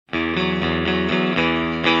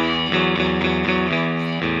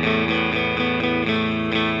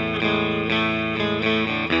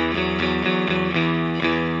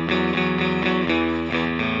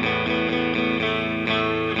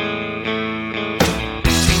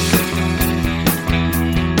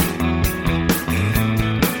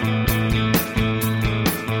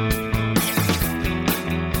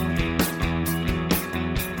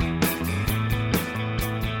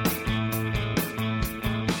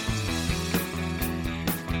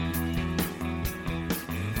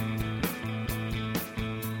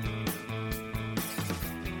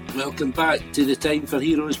Welcome back to the Time for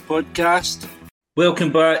Heroes podcast.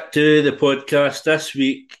 Welcome back to the podcast. This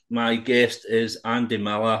week, my guest is Andy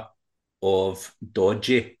Miller of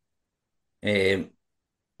Dodgy. We're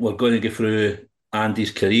going to go through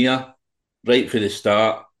Andy's career right from the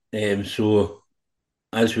start. So,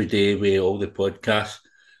 as we do with all the podcasts,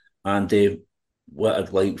 Andy, what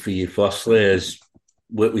I'd like for you firstly is,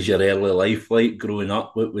 what was your early life like growing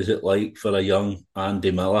up? What was it like for a young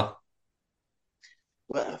Andy Miller?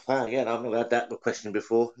 Well, yeah, I've never had that question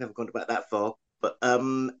before. Never gone about that far. But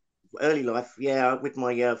early life, yeah, with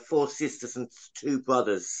my four sisters and two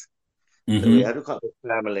brothers that we Mm-hmm. had. We quite a big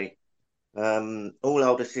family. All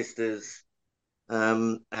older sisters,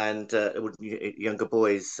 and younger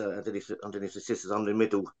boys underneath the sisters. I'm the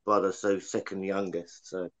middle brother, so second youngest.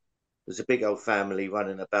 So there's a big old family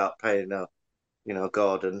running about, playing a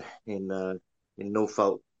garden in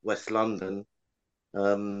Norfolk, West London,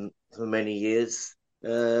 for many years.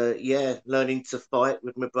 Yeah, learning to fight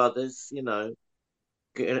with my brothers,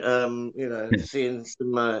 seeing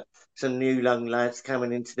some new young lads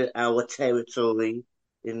coming into our territory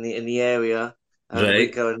in the area, and we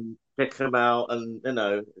Right. go and check them out, and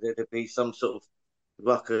there'd be some sort of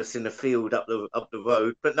ruckus in the field up the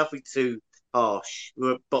road, but nothing too harsh. We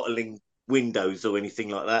weren't bottling windows or anything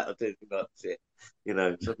like that. I don't think that's it.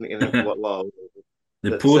 Something in a while. The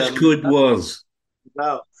But postcode was.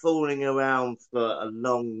 about fooling around for a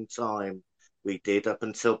long time. We did up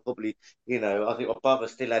until probably, I think my brother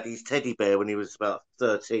still had his teddy bear when he was about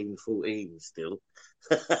 13, 14 still.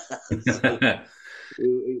 So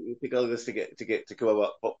we think I was to grow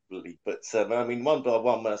up properly. But I mean, one by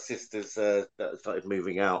one, my sisters started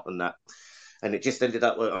moving out and that. And it just ended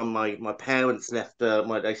up on my parents left.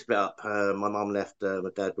 They split up. My mum left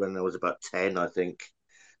my dad when I was about 10, I think.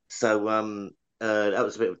 So that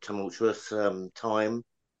was a bit of a tumultuous time.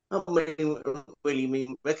 I mean, really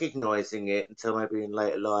mean recognizing it until maybe in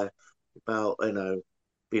later life about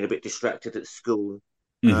being a bit distracted at school,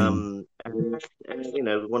 Hmm.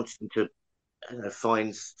 and wanting to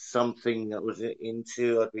find something that was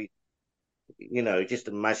into. I'd be just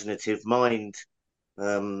imaginative mind,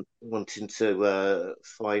 wanting to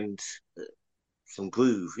find some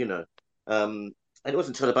groove, and it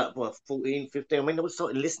wasn't until about 14, 15. I mean, I was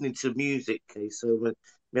starting listening to music. Okay, so when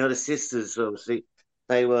my other sisters, obviously,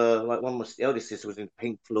 they were like one was the eldest sister was in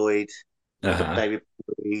Pink Floyd, Uh-huh. David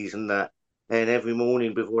Bowie, and that. And every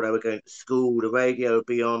morning before they were going to school, the radio would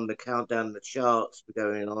be on, the countdown, the charts were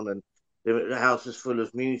going on, and the house was full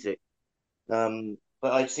of music. But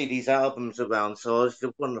I'd see these albums around, so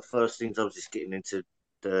one of the first things I was just getting into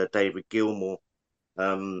David Gilmour,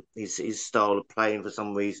 his style of playing for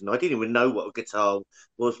some reason. I didn't even know what a guitar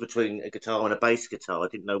was between a guitar and a bass guitar. I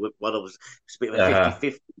didn't know what I was. It's a bit of a Uh-huh.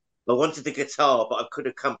 50-50. I wanted the guitar, but I could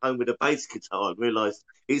have come home with a bass guitar and realised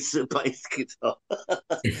it's a bass guitar.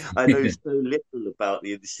 I know so little about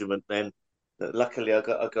the instrument then. Luckily, I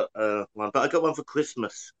got one, but I got one for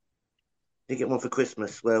Christmas. I did get one for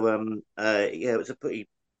Christmas where yeah, it was a pretty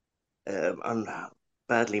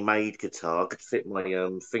badly made guitar. I could fit my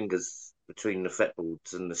fingers between the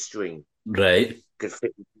fretboards and the string. Right. Could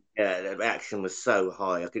fit. Yeah, the action was so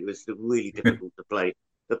high. I think it was really difficult to play.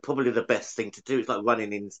 But probably the best thing to do is like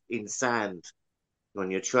running in sand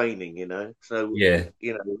when you're training. So Yeah.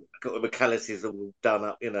 got the calluses all done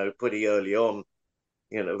up. Pretty early on.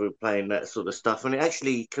 We were playing that sort of stuff, and it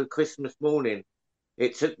actually Christmas morning.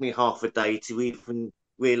 It took me half a day to even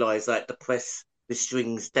realise that to press the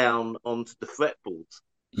strings down onto the fretboards.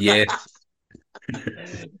 Yeah.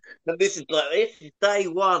 And this is day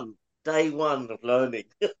one of learning.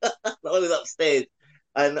 I was upstairs,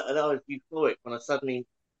 and I was euphoric when I suddenly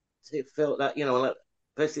felt that like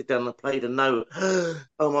pressed it down and played a note.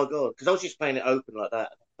 Oh my god! Because I was just playing it open like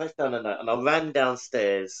that. I pressed down a note, and I ran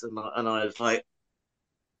downstairs, and I was like,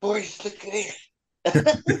 "Boys, look at this!"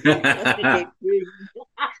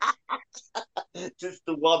 Just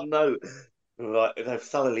the one note. Right, they're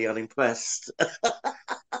thoroughly unimpressed. But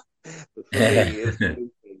for me, it was a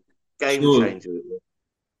game So changer.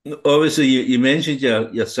 obviously you mentioned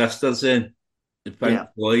your sisters then, the Yeah.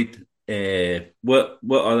 Pink Floyd. What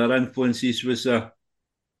other influences was there?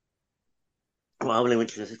 Well, I only went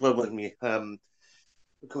to this well when me.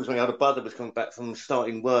 Of course, my older brother was coming back from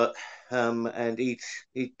starting work, and he'd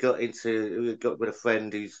got with a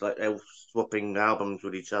friend who's like they were swapping albums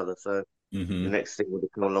with each other. So the Hmm. next thing would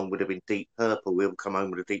have come along would have been Deep Purple. We'll come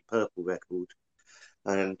home with a Deep Purple record,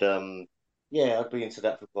 and yeah, I'd be into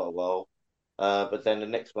that for quite a while. But then the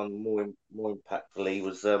next one, more impactfully,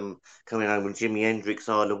 was coming home with Jimi Hendrix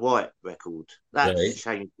Isle of Wight record. That's Right.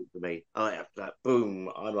 changed it for me. I have that boom.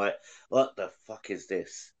 I'm like, what the fuck is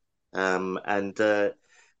this? And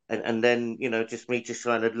and then just me just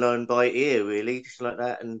trying to learn by ear, really, just like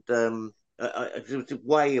that. And it was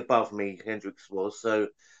way above me, Hendrix was. So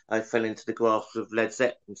I fell into the grasp of Led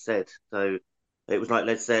Zeppelin instead. So it was like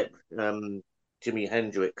Led Zeppelin, Jimi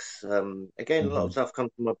Hendrix. Again, a lot of Hmm. stuff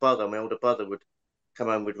comes from my brother. My older brother would come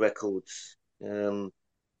home with records.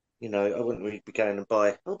 I wouldn't really be going and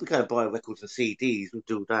buy. I'll be going and buy records and CDs. We'll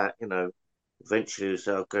do that. Eventually, as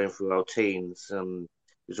going through our teens, it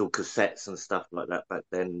was all cassettes and stuff like that back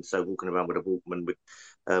then. So walking around with a Walkman with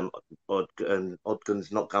Odd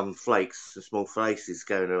Guns, Not Gun Flakes, the small faces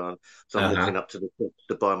going around. So I'm walking Uh-huh. up to the shops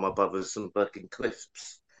to buy my brothers some Birkin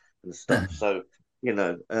crisps and stuff. So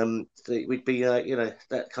we'd be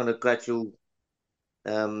that kind of gradual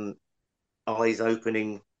um, eyes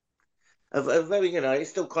opening. A very, it's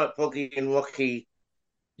still quite proggy and rocky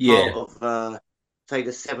part Yeah. of say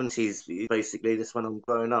the 70s, basically. This one I'm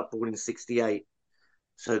growing up, born in '68.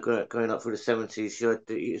 So growing up through the 70s,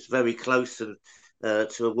 it's very close to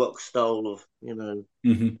a rock style of,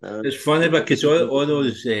 Hmm. It's funny because all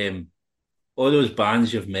those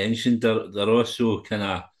bands you've mentioned, they're also kind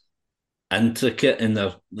of intricate in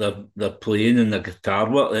their playing and their guitar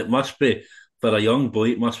work. It must be for a young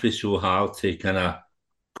boy. It must be so hard to kind of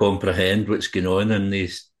comprehend what's going on in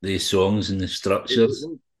these songs and the it, structures.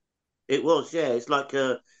 it, it was, yeah. It's like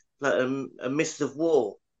a mist of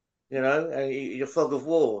war, a fog of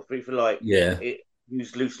war, if you like, Yeah. it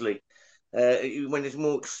used loosely. When there's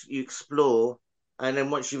more you explore, and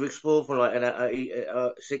then once you've explored for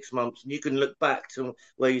like 6 months, you can look back to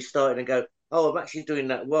where you started and go, "Oh, I'm actually doing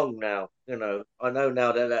that wrong now." I know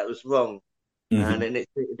now that that was wrong, and Hmm. then it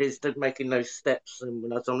is making those steps.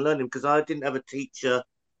 And as I'm learning, because I didn't have a teacher,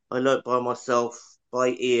 I learned by myself, by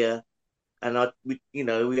ear, and we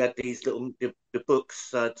had these little the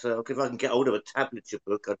books that if I can get hold of a tablature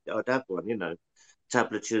book, I'd have one.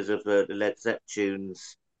 Tablatures of the Led Zepp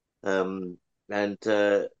tunes, and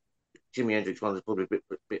Jimi Hendrix one was probably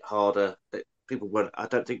a bit harder. That people weren't. I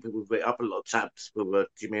don't think people wrote up a lot of tabs for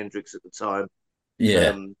Jimi Hendrix at the time.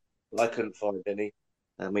 Yeah. I couldn't find any.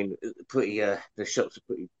 I mean, pretty. The shops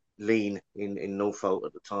were pretty lean in Norfolk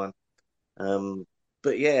at the time. Um,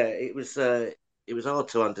 but yeah, it was hard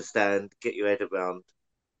to understand, get your head around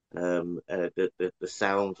the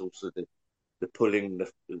sounds, also the pulling,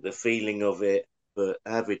 the feeling of it. But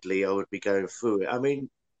avidly, I would be going through it. I mean,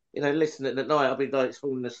 listening at night, I'd be like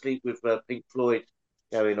falling asleep with Pink Floyd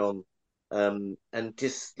going on, and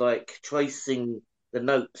just like tracing the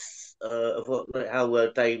notes of how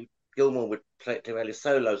Dave Gilmour would play do his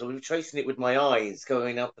solos. I was tracing it with my eyes,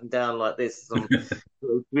 going up and down like this as I'm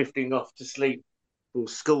sort of drifting off to sleep for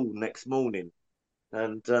school next morning.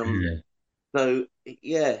 And Yeah. so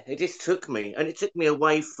yeah, it just took me, and it took me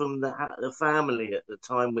away from the family at the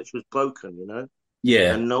time, which was broken,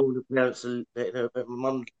 Yeah. and all the parents, my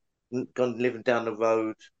mum gone living down the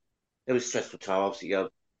road. It was a stressful time. Obviously,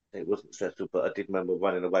 it wasn't stressful, but I did remember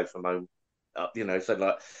running away from home. So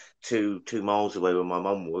like 2 miles away where my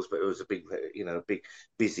mum was, but it was a big, big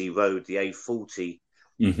busy road, the A40,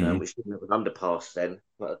 Hmm. which didn't have an underpass then.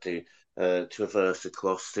 But to traverse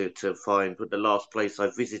across to find. But the last place I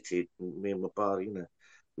visited, me and my bar,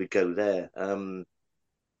 we'd go there.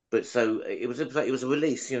 But so it was a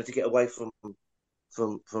release, to get away from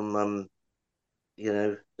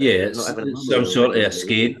Yeah. not having a It's mum some around sort of anymore.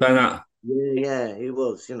 escape in it. Yeah, yeah, it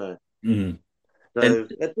was. Hmm. And So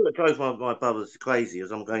that's what drove my brothers crazy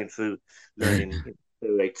as I'm going through learning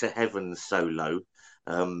to Heaven solo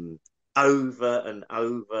um, over and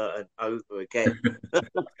over and over again.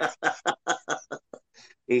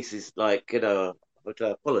 This is like, I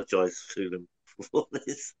apologise to them for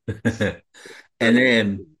this. and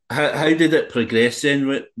Um, how did it progress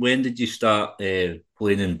then? When did you start playing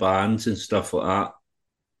in bands and stuff like that?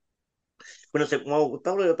 when I said, well,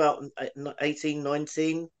 probably about 18,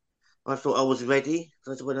 19, I thought I was ready.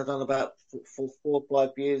 That's when I've done about for 4 or 5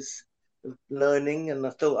 years of learning, and I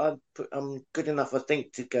thought I'm good enough, I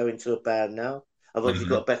think, to go into a band now. I've obviously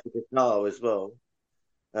got Uh-huh. a better guitar as well.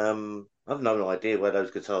 I've no idea where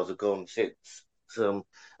those guitars have gone since.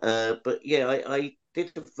 But yeah, I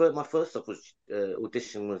did my first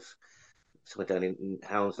audition was somewhere down in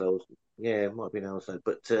Hounslow. Yeah, it might have been Hounslow,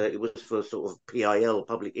 but it was for sort of PIL,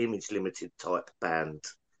 Public Image Limited type band.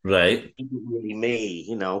 Right. It wasn't really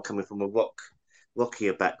me, coming from a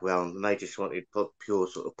rockier background, and they just wanted pure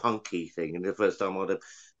sort of punky thing. And the first time I'd have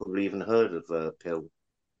probably even heard of Pill, to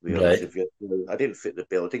be honest Right. with you. So I didn't fit the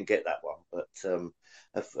bill. I didn't get that one. But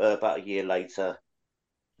about a year later,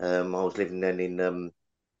 I was living then in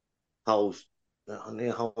Huls,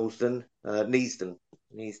 near Neasden,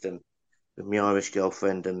 with my Irish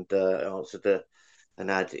girlfriend, and answered and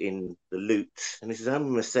had in the lute. And this is only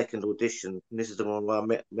my second audition. And this is the one where I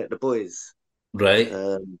met the boys. Right.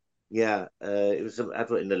 Yeah, it was an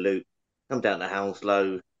advert in the lute. Come down to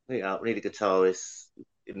Hounslow. We need a guitarist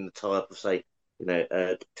in the type of, say,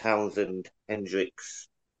 Townsend, Hendrix,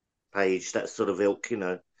 Page, that sort of ilk,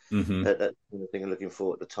 Hmm. that kind of thing I'm looking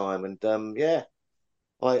for at the time. And yeah,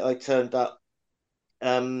 I turned up.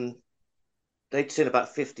 Um, they'd seen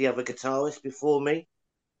about 50 other guitarists before me,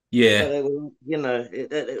 but Yeah. they were,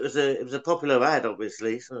 it was a popular ad,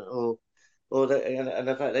 obviously, and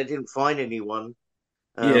the fact they didn't find anyone.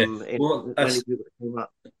 Yeah. In many people that came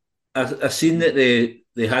up. I seen that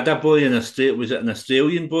they had a boy in Australia. Was it an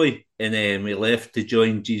Australian boy? And he left to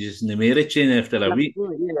join Jesus and the Mary Chain after a That's week.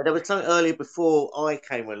 right, yeah, there was something earlier before I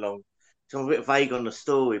came along. So I'm a bit vague on the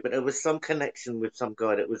story, but there was some connection with some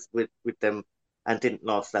guy that was with them and didn't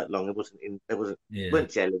last that long. It wasn't, Yeah. weren't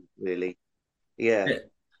jelly really. Yeah. Yeah.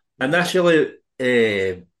 Initially,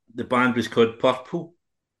 the band was called Purple.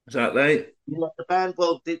 Is that right? Yeah, the band,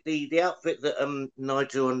 well, the outfit that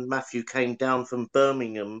Nigel and Matthew came down from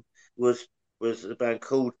Birmingham was was a band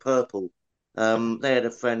called Purple. They had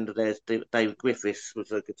a friend of theirs, David Griffiths,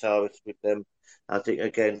 was a guitarist with them. I think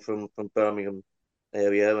again from Birmingham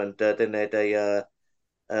area, and then they had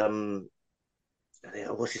um,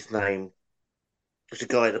 what's his name? There's a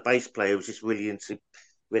guy, the bass player, was just really into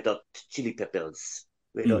Red Hot Chili Peppers,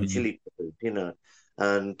 Red Hot Hmm. Chili Peppers.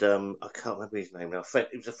 And I can't remember his name now.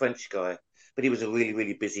 He was a French guy, but he was a really,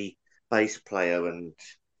 really busy bass player, and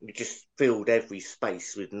he just filled every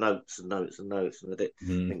space with notes and notes and notes. And I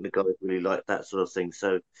Hmm. think the guys really liked that sort of thing.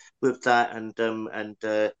 So with that, and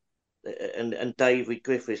David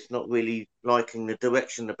Griffiths not really liking the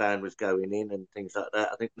direction the band was going in and things like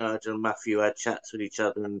that. I think Nigel and Matthew had chats with each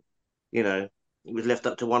other, and you know, it was left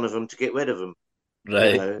up to one of them to get rid of them. You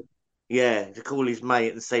Right. know, yeah, to call his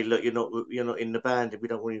mate and say, "Look, you're not in the band. We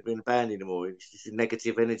don't want you to be in the band anymore. It's just a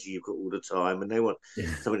negative energy you've got all the time, and they want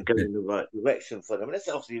something to go in the right direction for them." And that's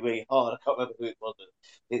obviously really hard. I can't remember who it was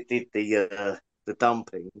that did the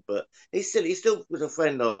dumping, but he still was a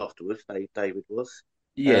friend afterwards. David was.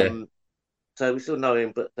 Yeah. Um, so we still know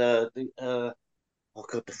him, but oh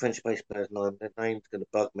god, the French bass player's name, their name's going to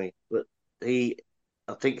bug me. But he,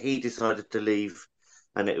 I think he decided to leave,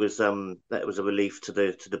 and it was that was a relief to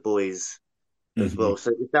the boys as Hmm. well.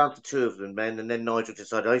 So it was down to two of them then, and then Nigel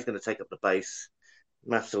decided, oh, he's going to take up the bass.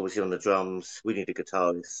 Matt's obviously on the drums. We need a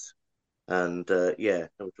guitarist, and yeah,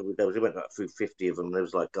 we went like through 50 of them. There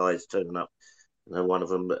was like guys turning up. And one of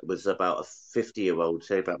them was about a 50-year-old,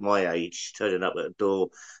 say about my age, turning up at a door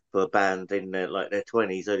for a band in their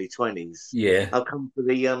 20s, early 20s. Yeah. I'll come for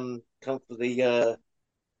the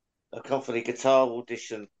guitar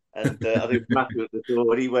audition, and I think Matthew at the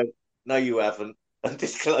door, and he went, "No, you haven't," and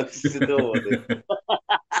just closed the door on him.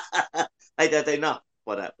 They'd had enough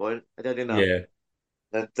by that point. They'd had enough. Yeah.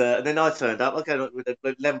 And then I turned up. I came up with a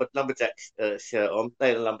lumberjack shirt on. They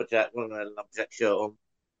had a lumberjack, one of them had a lumberjack shirt on,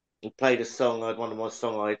 and played a song. I had one of my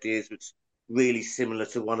song ideas, which really similar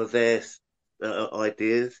to one of their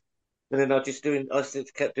ideas. And then I just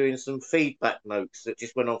kept doing some feedback notes that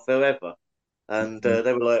just went on forever. And Mhm.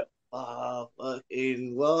 they were like, "Ah, oh,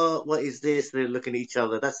 fucking what? What is this?" They're looking at each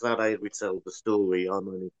other. That's how they retell the story. I'm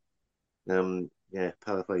only, yeah,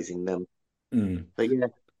 paraphrasing them. Mm. But yeah,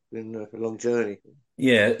 been a long journey.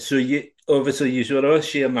 Yeah. So you obviously you were all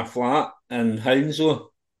sharing a flat in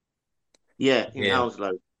Hounslow, Yeah, in yeah.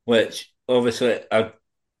 Hounslow. Which obviously I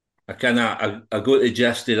got the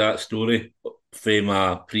gist of that story from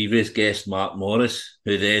my previous guest Mark Morris,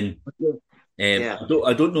 who then Yeah, yeah.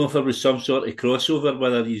 I don't know if there was some sort of crossover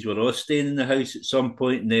whether these were all staying in the house at some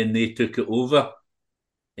point and then they took it over.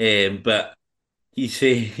 But he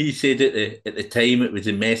said at the time it was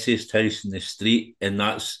the messiest house in the street, and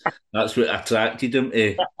that's what attracted him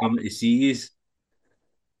to come to see you.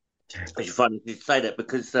 It's funny you say that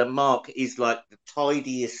because Mark is like the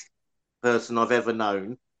tidiest person I've ever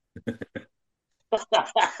known.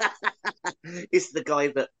 It's the guy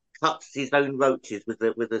that cuts his own roaches with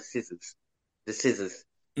the scissors,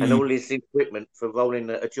 and Mm, all his equipment for rolling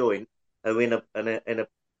a joint are in a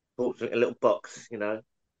little box,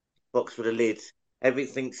 box with a lid.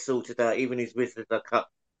 Everything's sorted out. Even his whistles are cut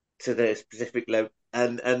to their specific level.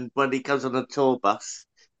 And when he comes on a tour bus,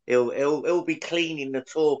 he'll be cleaning the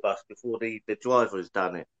tour bus before the driver has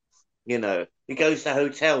done it. He goes to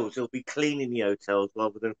hotels. He'll be cleaning the hotels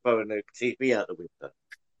rather than throwing the TV out the window.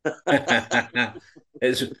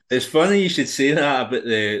 it's funny you should say that about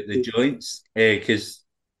the joints, because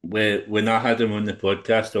when I had him on the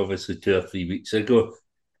podcast, obviously 2 or 3 weeks ago,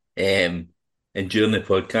 um, and during the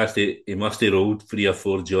podcast, he must have rolled 3 or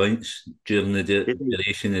 4 joints during the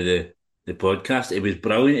duration of the the podcast. It was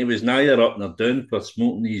brilliant. It was neither up nor down for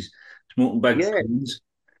smoking big Yeah, cones.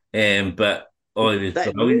 But oh, it was that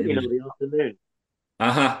in the brilliant. It morning was or the afternoon?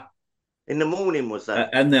 uh In the morning was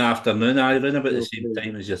that? in the afternoon. I ran about The the same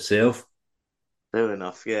afternoon. time as yourself. Fair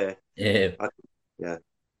enough. Yeah. Uh, I, yeah.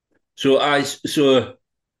 so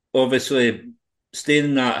obviously staying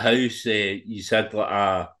in that house, you had like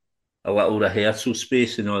a little rehearsal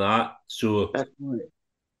space and all that. So That's right.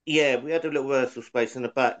 Yeah, we had a little rehearsal space in the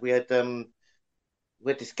back. We had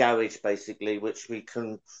this garage basically, which we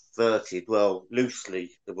converted. Well,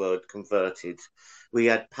 loosely the word converted. We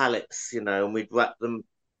had pallets, and we'd wrap them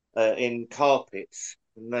in carpets,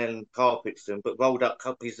 nailing carpets to them, but rolled up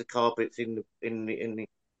copies of carpets in the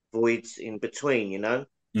voids in between.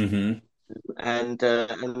 hmm And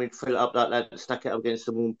we'd fill it up like that, stack it up against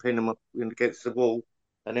the wall, and pin them up against the wall,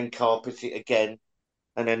 and then carpet it again,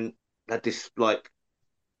 and then had this like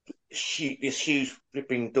this huge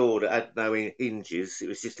flipping door that had no hinges. It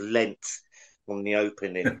was just length on the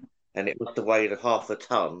opening, and it must have weighed half a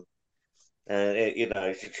ton.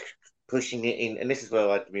 And pushing it in. And this is where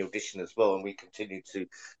I had my audition as well. And we continued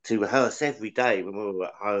to rehearse every day when we were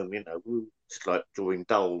at home. We were just like drawing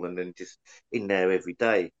dull, and then just in there every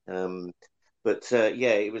day. But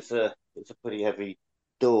yeah, it was a pretty heavy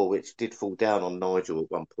door, which did fall down on Nigel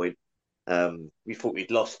at one point. We thought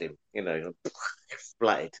we'd lost him,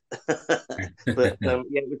 splattered. But yeah,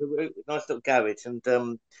 it was a nice little garage, and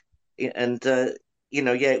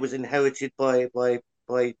yeah, it was inherited by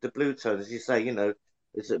the Blue Tones, as you say.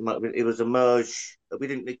 It was a merge. We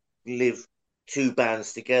didn't live two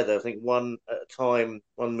bands together. I think one at a time.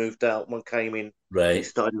 One moved out, one came in. We right.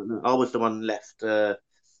 started. I was the one left, the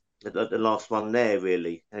last one there,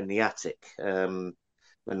 really, in the attic.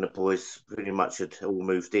 When the boys pretty much had all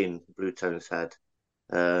moved in, Blue Tones had.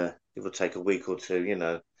 It would take a week or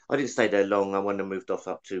two. I didn't stay there long. I went and moved off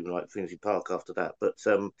up to like Finsbury Park after that. But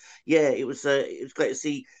yeah, it was great to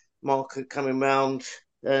see Mark coming round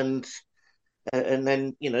and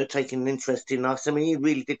then taking an interest in us. I mean, he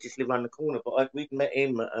really did just live around the corner. But we'd met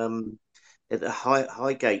him at the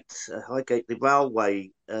Highgate, the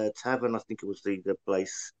railway tavern. I think it was the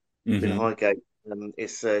place in hmm Highgate.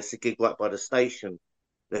 It's a gig right by the station.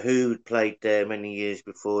 The Who played there many years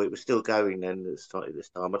before. It was still going then at this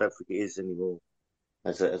time. I don't think it is anymore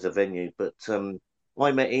as a venue. But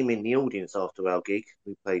I met him in the audience after our gig.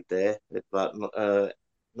 We played there, but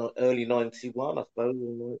not early '91, I suppose.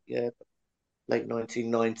 Or, yeah, late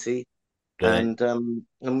 1990. Right.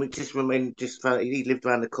 And we just remained just found he lived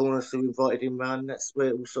around the corner, so we invited him round. That's where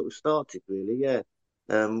it all sort of started, really. Yeah,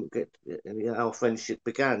 yeah, our friendship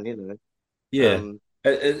began. Yeah. Um,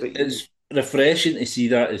 but yeah, It's refreshing to see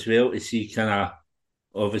that as well, to see kind of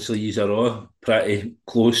obviously you are all pretty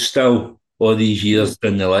close still all these mm, years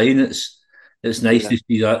down the line. It's nice yeah. to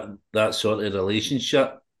see that sort of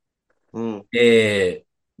relationship. Mm.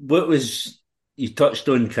 What was you touched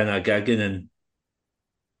on kind of gigging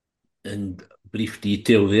in brief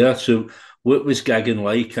detail there. So what was gigging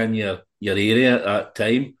like in your area at that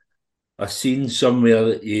time? I seen somewhere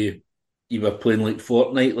that you were playing like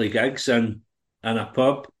fortnightly gigs in a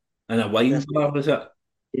pub in a wine That's bar, was it?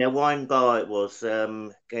 Yeah, wine bar it was.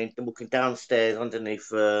 Walking downstairs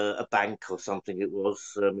underneath a bank or something. It was.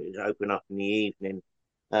 It was open up in the evening.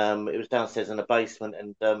 It was downstairs in the basement,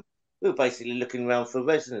 and we were basically looking around for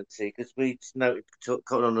residency because we just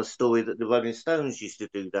caught on a story that the Rolling Stones used to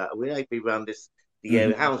do that. They'd be around the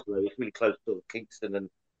area, hmm Hounslow. It's really close to Kingston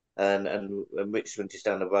and Richmond, just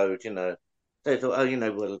down the road. So I thought,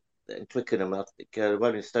 well, in Twickenham, I think the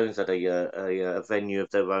Rolling Stones had a venue of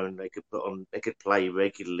their own. They could play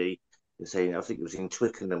regularly. I think it was in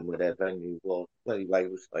Twickenham where their venue was. Well, anyway,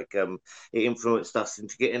 it was like it influenced us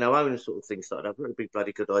into getting our own sort of thing started. I've got a big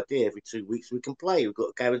bloody good idea. Every 2 weeks we can play. We've got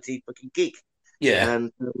a guaranteed fucking gig, Yeah.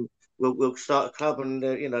 and we'll start a club and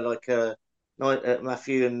like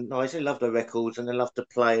Matthew and Nigel love the records and they love to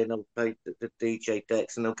play and they'll play the DJ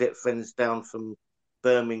decks and they'll get friends down from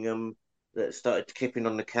Birmingham that started kipping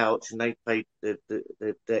on the couch and they played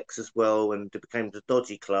the decks as well and it became the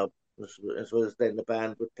Dodgy Club as well as then the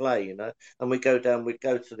band would play. And we'd go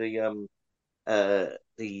to uh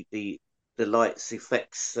the lights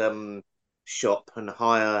effects shop and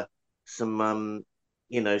hire some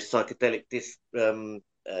psychedelic disc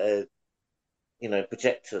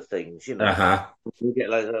projector things. Uh-huh. We get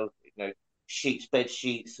loads of sheets, bed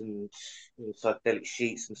sheets, and psychedelic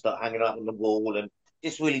sheets, and start hanging up on the wall, and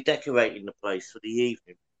just really decorating the place for the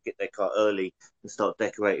evening. Get there quite early and start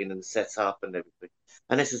decorating and set up and everything.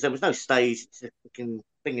 And there was no stage, it's a fucking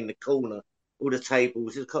thing in the corner. All the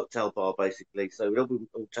tables, it's a cocktail bar basically. So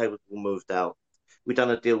all tables were moved out. We done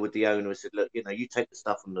a deal with the owner. We said, look, you take the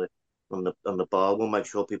stuff on on the bar. We'll make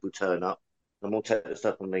sure people turn up, and we'll take the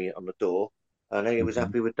stuff on the door. And he was Mhm.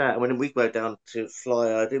 happy with that. And when we go down to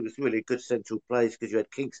Flyard, it was really a good central place because you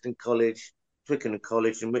had Kingston College, Twickenham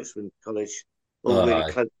College, and Richmond College, all really Aye.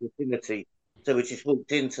 close vicinity. So we just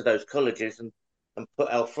walked into those colleges and put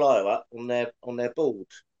our flyer up on their board.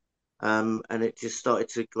 And it just started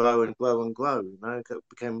to grow and grow and grow. You know, it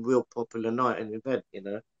became a real popular night and event. You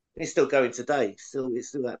know, and it's still going today. It's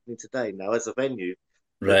still happening today now as a venue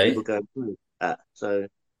where people Right. go through that. So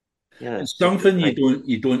yeah, It's definitely something great.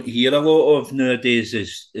 you don't hear a lot of nowadays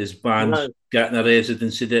is bands No, getting a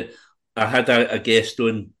residency. That I had a guest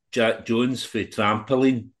on, Jack Jones for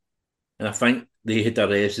Trampoline, and I think they had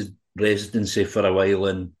a residency for a while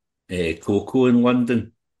in Coco in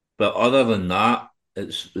London. But other than that,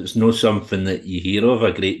 it's not something that you hear of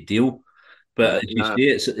a great deal. But as you no,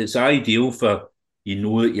 say, it's ideal for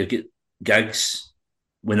that you get gigs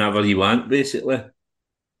whenever you want, basically.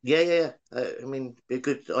 yeah. I mean, be a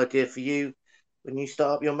good idea for you when you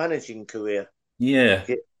start up your managing career. Yeah,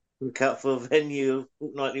 Get look out for a venue,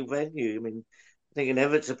 fortnightly venue. I mean, I think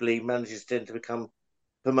inevitably managers tend to become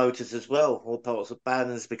promoters as well, or parts of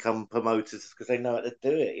bands become promoters because they know how to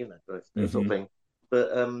do it, you know, that sort of hmm thing.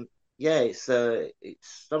 But yeah, it's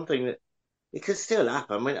something that it could still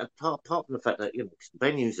happen. I mean, apart from the fact that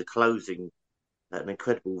venues are closing at an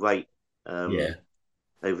incredible rate um, yeah,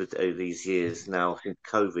 over these years now since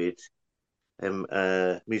COVID,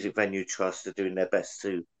 music venue trusts are doing their best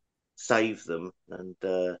to save them and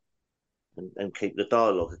keep the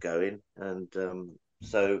dialogue going. And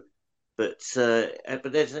but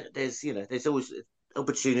there's there's always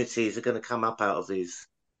opportunities are going to come up out of these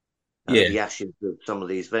yeah, the ashes of some of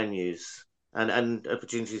these venues and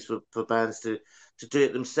opportunities for bands to do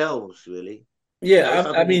it themselves really. yeah. It's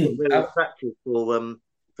I I think it's mean,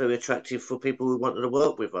 very attractive for people who wanted to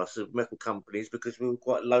work with us at metal companies because we were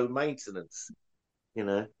quite low maintenance. You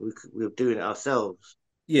know, we were doing it ourselves.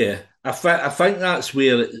 yeah, I think that's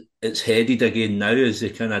where it's headed again now. Is the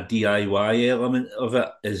kind of DIY element of it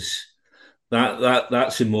is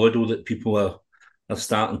that's the model that people are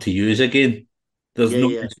starting to use again. There's Yeah, no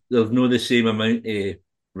yeah. there's no the same amount of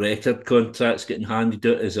record contracts getting handed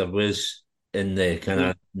out as there was in the kind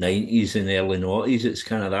He, of 90s and early noughties. It's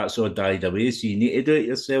kind of that's all died away. So you need to do it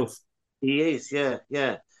yourself. he is, yeah.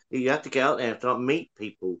 You have to get out there and start meet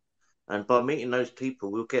people, and by meeting those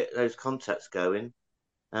people, we'll get those contacts going,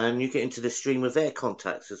 and you get into the stream of their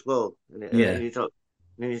contacts as well, and Yeah,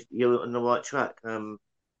 you're on the right track.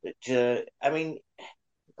 I mean,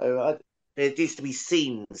 there used to be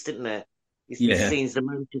scenes, didn't there? Used to be yeah, scenes, the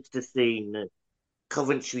Manchester scene, the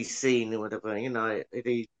Coventry scene, or whatever. You know,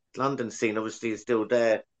 the London scene obviously is still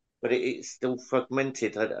there, but it's still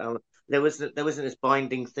fragmented. There wasn't this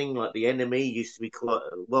binding thing like the Enemy used to be quite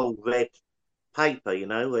a well read paper, you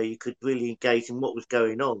know, where you could really engage in what was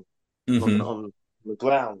going hmm on the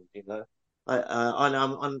ground, you know. I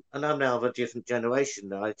know now of a different generation.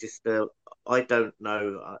 Now. I don't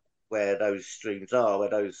know where those streams are,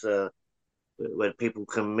 where people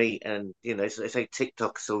can meet, and so they say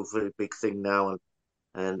TikTok's a really big thing now,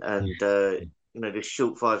 and the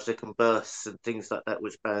short 5 second bursts and things like that,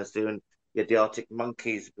 which bands do, and yeah, the Arctic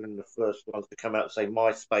Monkeys were the first ones to come out and say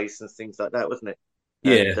MySpace and things like that, wasn't it?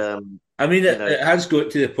 yeah. And I mean, you know, it has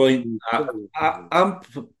got to the point. I'm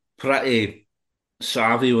pretty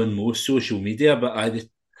savvy on most social media, but I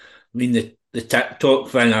mean the TikTok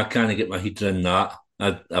thing, I can't get my head around that.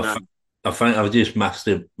 no, I think I've just missed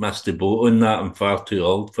the boat on that. I'm far too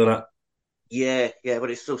old for it. yeah,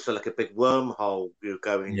 but it's also like a big wormhole you're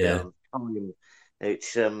going Yeah, down. Time.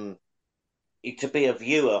 It's to be a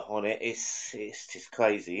viewer on it, it's just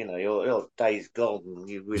crazy. You know, your day's gone, and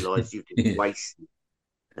you realise you've just yeah, wasted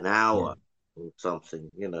an hour or something.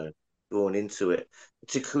 You know, drawn into it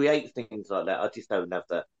to create things like that. I just don't have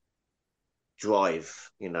that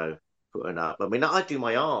drive. You know, putting up. I mean, I do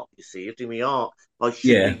my art. You see, I do my art. I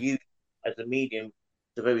should be yeah. used as a medium.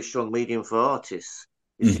 It's a very strong medium for artists.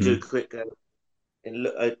 Is to do a hmm quick and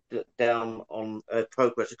look down on a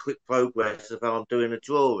quick progress of how I'm doing a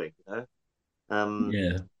drawing. You know, um,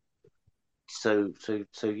 Yeah, so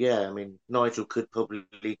yeah. I mean, Nigel could probably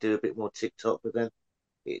do a bit more TikTok, but then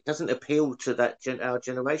it doesn't appeal to our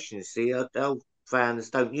generation. You see, our fans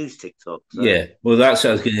don't use TikTok, so yeah. Well, that's what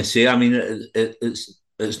I was going to say. I mean,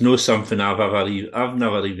 it's not something I've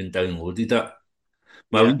never even downloaded it.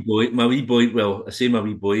 yeah. My wee boy. Well, I say my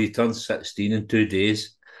wee boy. He turns 16 in 2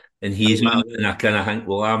 days, and Oh he's on wow, it, and I kind of think,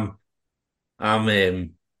 well,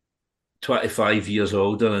 I'm 25 years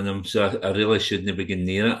older than him, so I really shouldn't be getting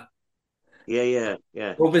near it.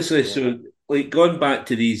 yeah, Obviously, yeah, so like going back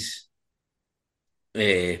to these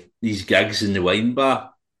gigs in the wine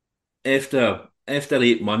bar, after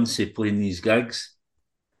 8 months of playing these gigs,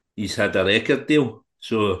 he's had a record deal.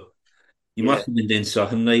 So you must Yeah, have been doing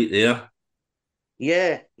something right there.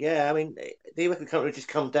 yeah, yeah. I mean, the record company just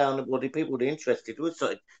come down, and well, the people were interested. We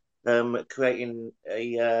started creating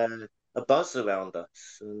a buzz around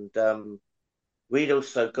us, and we'd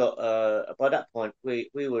also got by that point we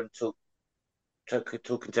were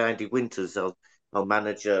talking to Andy Winters, our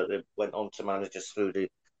manager that went on to manage us through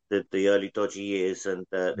the early dodgy years and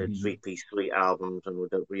the Mhm. 3 Piece Suite albums and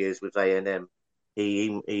the years with A&M.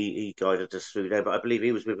 He guided us through there, but I believe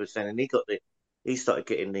he was with us then, and he started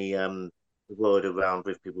getting the word around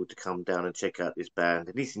with people to come down and check out this band,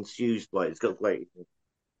 and he's enthused by it. He's got great,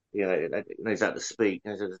 knows how to speak,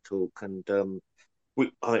 knows how to talk, and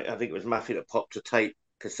I think it was Matthew that popped a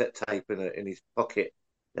cassette tape in his pocket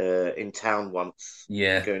in town once.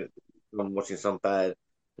 Yeah. Going, I'm watching some band,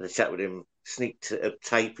 and I chat with him, sneaked a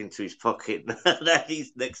tape into his pocket, and then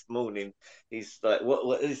he's next morning, he's like,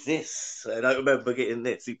 "What is this?" And I remember getting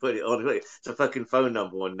this. He put it on. It's a fucking phone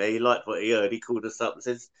number on there. He liked what he heard. He called us up and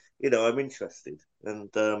says, "I'm interested." And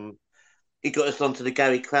he got us onto the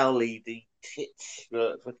Gary Crowley, the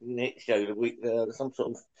fucking hit show, the week, some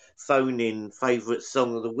sort of phone-in favourite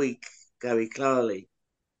song of the week, Gary Crowley.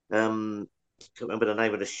 Can't remember the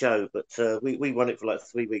name of the show, but we won it for like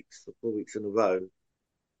 3 weeks or 4 weeks in a row,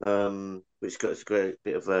 which got us a great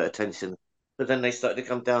bit of attention. But then they started to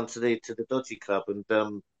come down to the Dodgy Club,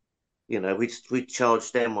 and we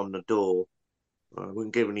charged them on the door. I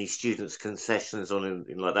wouldn't give any students concessions or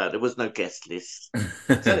anything like that. There was no guest list.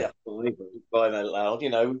 It's only up to we crying out loud.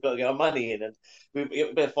 We've got to get our money in, and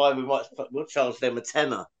it'll be fine. We'll charge them a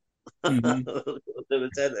tenner. Mhm. Them a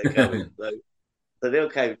tenner coming. So they all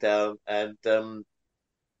came down, and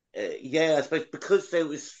yeah, I suppose because they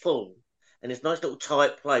was full, and it's a nice little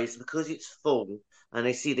tight place. Because it's full, and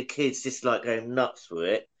they see the kids just like going nuts for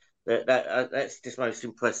it. That's just the most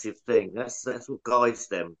impressive thing. That's what guides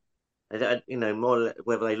them. More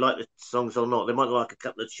whether they like the songs or not. They might like a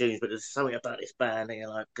couple of tunes, but there's something about this band,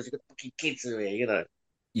 like, because the fucking kids are here. They want to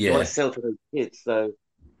Yeah. sell to those kids. So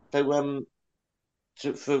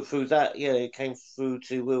through that, yeah, it came through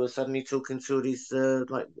to we were suddenly talking to these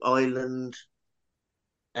like Island,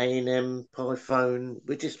 A&M, Python.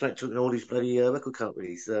 We just went talking to all these bloody record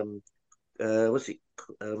companies. What's it?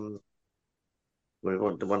 Um,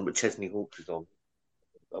 the one with Chesney Hawkes is on.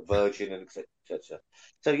 A Virgin and etc. etc.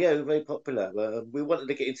 So yeah, we're very popular. We wanted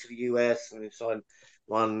to get into the US and we signed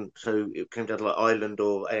one, so it came down to like Ireland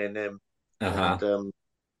or A&M, and Uh-huh.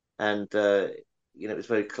 and it was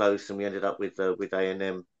very close, and we ended up with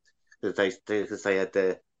A&M because they had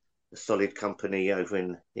their a solid company over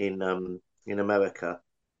in America.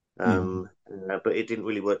 Mhm. But it didn't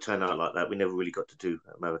really turn out like that. We never really got to do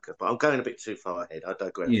America. But I'm going a bit too far ahead. I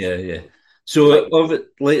digress. Yeah, yeah. You make So your point.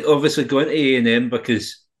 like obviously going to A&M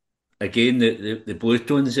because again the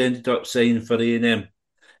Bluetones ended up signing for A&M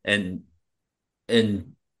and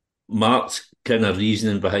and Mark's kind of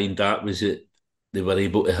reasoning behind that was that they were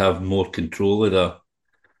able to have more control of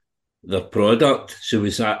their product. So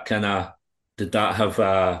was that kind of did that have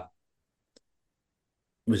a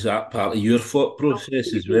was that part of your thought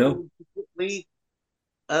process as well? We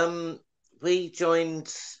um we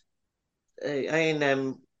joined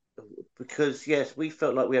A&M because yes, we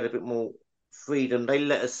felt like we had a bit more freedom. They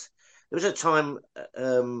let us. There was a time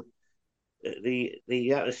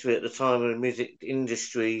the atmosphere at the time in the music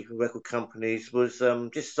industry, record companies was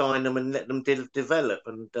just sign them and let them develop.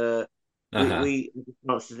 And Uh-huh. we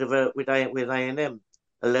managed to develop with A&M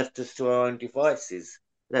and left us to our own devices.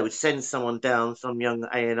 They would send someone down, some young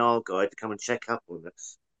A&R guy, to come and check up on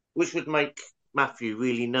us, which would make Matthew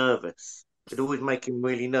really nervous. It'd always make him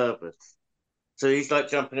really nervous. So he's like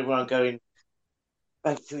jumping around going,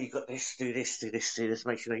 make sure you got this, do this, do this, do this,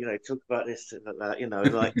 make sure, talk about this and like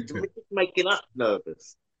that, like making us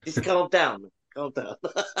nervous. Just calm down, calm down.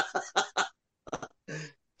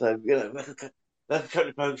 So,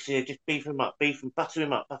 Tony Pokes here, just beef him, butter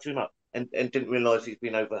him up, and didn't realise he's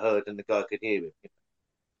been overheard and the guy could hear him.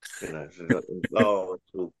 Oh,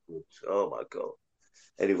 it's all good. Oh my God.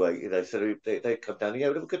 Anyway, so they come down. Yeah,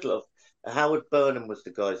 we have a good lot of Howard Burnham was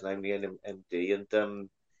the guy's name, the NMD, and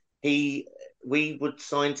he we would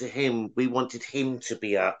sign to him. We wanted him to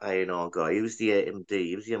be our A&R guy. He was the AMD.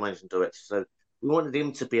 He was the managing director. So we wanted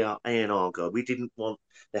him to be our A&R guy. We didn't want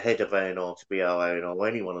the head of A&R to be our A&R or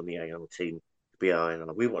anyone on the A&R team to be our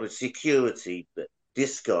A&R. We wanted security that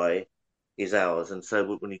this guy is ours. And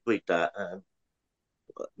so when he agreed that,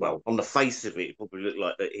 well, on the face of it, it probably looked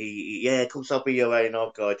like that. Yeah, of course I'll be your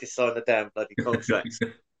A&R guy. Just sign the damn bloody contract.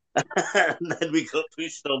 And then we got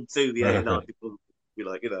pushed on to the A&R. Uh-huh. People be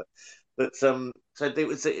like, But so there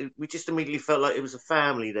was we just immediately felt like it was a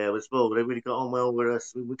family there as well. They really got on well with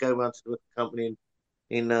us. We would go around to the company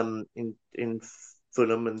in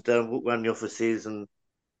Fulham and walk around the offices, and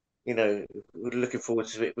we're looking forward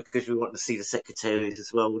to it because we want to see the secretaries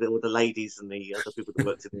as well, all the ladies and the other people that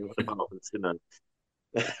worked in the other departments.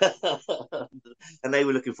 And they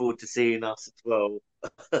were looking forward to seeing us as well.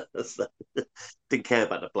 So, didn't care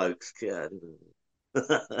about the blokes. Yeah.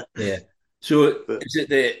 Yeah. So But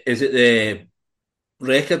is it the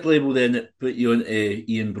record label then that put you on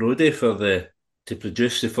to Ian Brody to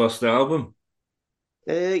produce the first album?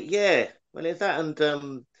 yeah, well, there's that,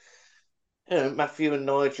 and Matthew and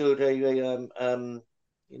Nigel, they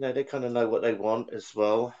kind of know what they want as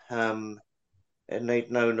well. And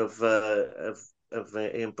they'd known of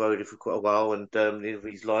Ian Brody for quite a while, and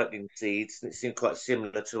his lightning seeds, and it seemed quite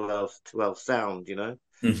similar to our sound.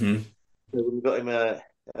 Hmm. So we got him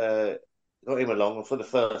along, and for the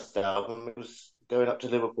first album, it was going up to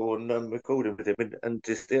Liverpool and recording with him, and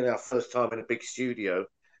just our first time in a big studio.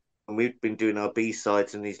 And we'd been doing our B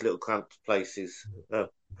sides in these little cramped places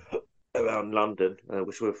around London,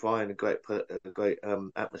 which were fine and great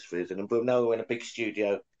atmospheres. But now we're in a big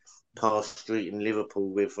studio, Past Street in Liverpool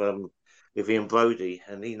with Ian Brody,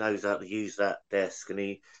 and he knows how to use that desk, and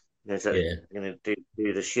he knows how to Yeah.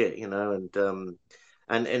 do the shit. I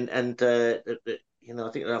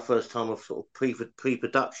think our first time of sort of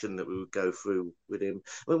pre-production that we would go through with him.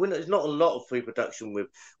 I mean, there's not a lot of pre-production with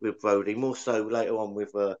Brody, more so later on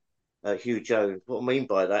with Hugh Jones. What I mean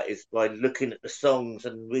by that is by looking at the songs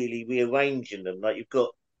and really rearranging them. Like you've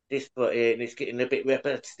got this bit here, and it's getting a bit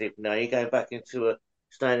repetitive now. You're going back into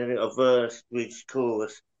standing at a verse, bridge,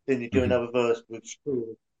 chorus, then you do Hmm. another verse, bridge,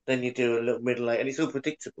 chorus, then you do a little middle eight, and it's all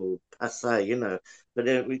predictable, passe. But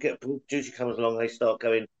then we get Juicy comes along, they start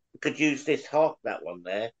going, we could use this half that one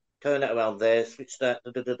there, turn that around there, switch that,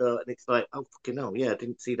 da, da, da, da, and it's like, oh fucking hell, yeah, I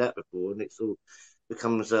didn't see that before, and it's all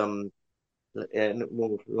becomes more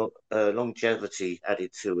longevity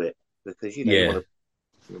added to it because you want Yeah. to.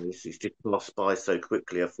 It's just lost by so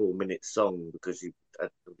quickly a 4 minute song because you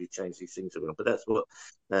change these things around. But that's what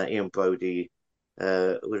Ian Brody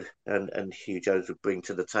and Hugh Jones would bring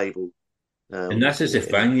to the table. And this is the And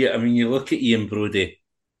thing. I mean, you look at Ian Brody.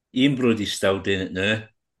 Ian Brody's still doing it now.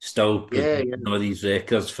 Still yeah, producing yeah, all these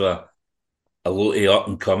records for a lot of up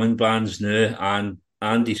and coming bands now,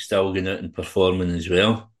 and he's still going out and performing as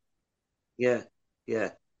well. yeah, yeah,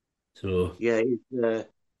 So yeah.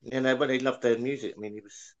 But they loved their music. I mean,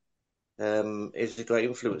 he's a great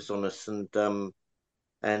influence on us, and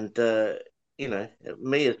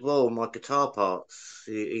me as well. My guitar parts,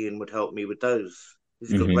 Ian would help me with those.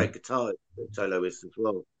 He's got hmm. great guitar soloists as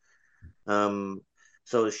well. Um,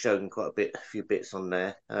 so I was showing a few bits on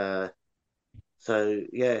there. So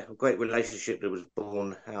yeah, a great relationship that was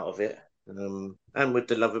born out of it, and with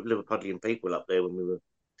the love of Liverpudlian people up there when we were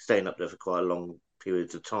staying up there for quite a long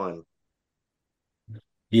periods of time.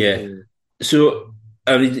 Yeah. Mm. So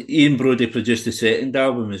I mean, Ian Brody produced the second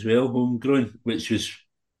album as well, Homegrown, which was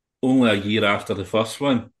only a year after the first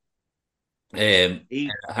one. And He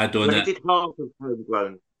it had on well, he it. did half of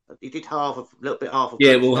Homegrown. He did a little bit half of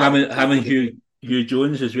Yeah, that well, started to him the and beginning. Hugh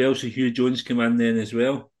Jones as well. So Hugh Jones came in then as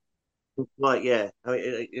well. Right, yeah. I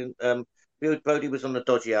mean, Bill Brody was on the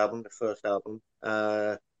Dodgy album, the first album,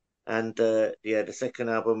 and yeah, the second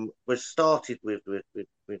album was started with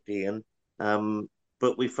Ian,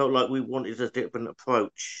 but we felt like we wanted a different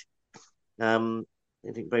approach. Um,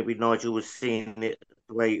 I think maybe Nigel was seeing it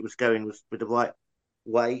the way it was going was with the right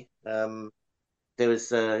way. There was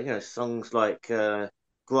songs like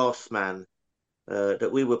Grassman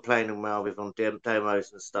that we were playing around with on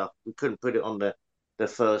demos and stuff. We couldn't put it on the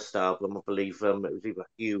first album. I believe it was either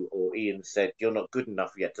Hugh or Ian said, "You're not good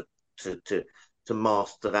enough yet to to to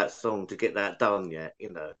master that song to get that done yet." You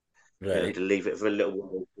have Right. to leave it for a little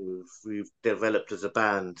while. We've developed as a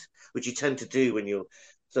band, which you tend to do when you're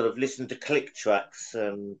sort of listen to click tracks,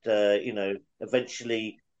 and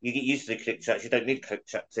eventually you get used to the click tracks. You don't need click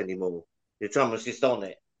tracks anymore. The drummer's just on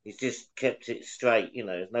it. He's just kept it straight.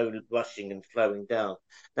 There's no rushing and slowing down,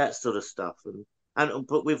 that sort of stuff. And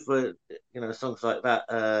but with songs like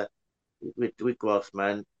that, with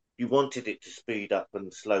Grassman, you wanted it to speed up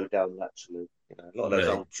and slow down naturally. A lot of those Right.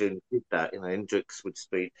 old tunes did that. Hendrix would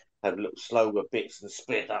have little slower bits and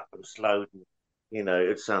sped up and slowed. And,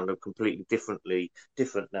 it sounded completely different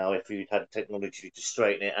now if you'd had technology to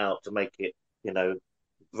straighten it out to make it, you know,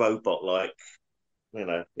 robot like.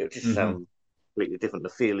 It would just Hmm. sound completely different. The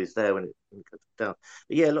feel is there when it goes down.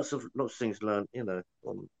 But yeah, lots of things learned, through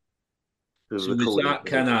So was recording. that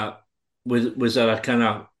kind of was there a kind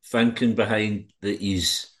of thinking behind that?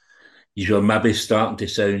 He's you were maybe starting to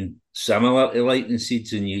sound similar to Lightning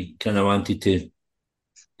Seeds, and you kind of wanted to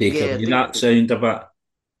take Yeah, I away think that sound a bit.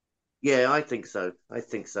 yeah, I think so. I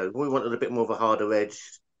think so. We wanted a bit more of a harder edge.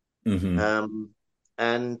 Hmm. Um,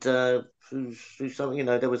 and through something,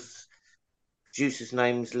 there was producers'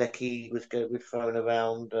 names. Lecky was with thrown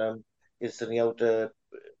around. Is some of the older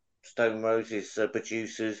Stone Roses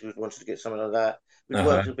producers. We wanted to get something like that. We'd Uh-huh.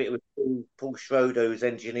 worked a bit with Paul Schroeder, who's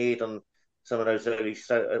engineered on some of those early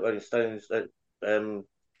Stones, Stone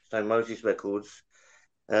Roses records.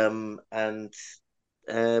 And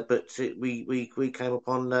but we came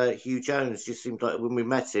upon Hugh Jones. Just seemed like when we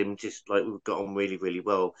met him, just like we got on really really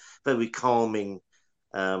well. Very calming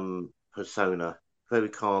persona. Very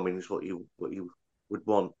calming is what you would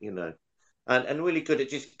want, and really good at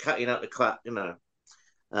just cutting out the crap.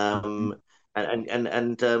 Um,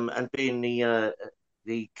 and being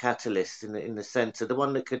the catalyst in the center, the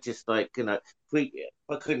one that could just like if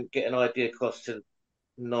I couldn't get an idea across to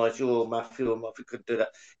Nigel or Matthew could do that.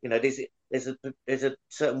 There's a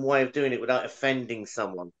certain way of doing it without offending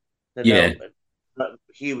someone. And Yeah,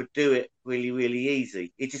 he would do it really, really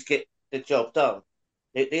easy. He'd just get the job done.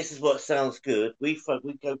 This is what sounds good. We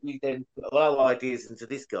then put our ideas into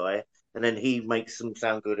this guy, and then he makes them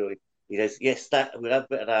sound good. Or he goes, yes, that we'll have a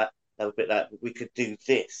bit of that, have a bit of that. We could do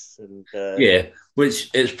this, and yeah. Which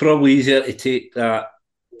it's probably easier to take that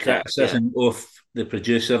yeah, yeah, criticism off the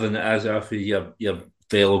producer than it is off of your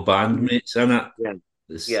fellow bandmates, isn't it? yeah,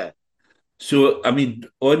 It's, yeah, so, I mean,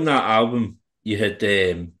 on that album, you had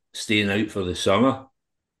 "Staying Out for the Summer,"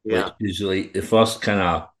 which yeah, is like the first kind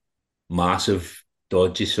of massive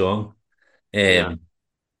dodgy song. yeah. Um,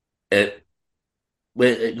 it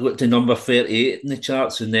it got to number 38 in the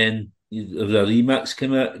charts, and then the remix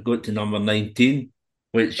came out, it got to number 19,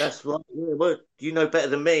 which, That's right. Yeah, well, you know better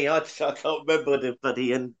than me. I can't remember the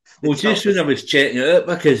bloody and the well, chart just when I percentage. was checking it out,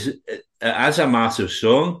 because it is a massive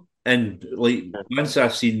song, and like once I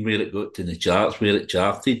seen where it got to the charts, where it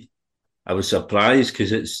charted, I was surprised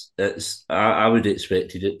because I would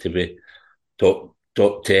expected it to be top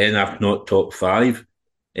 10, if not top five.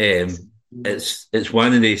 It's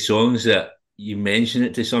one of these songs that you mention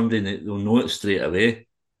it to somebody and they'll know it straight away.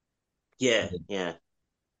 Yeah, yeah.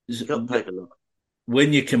 You got paid a lot.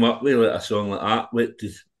 When you come up with like a song like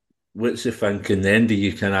that, what's the thinking then? Do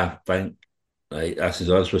you kind of think like this is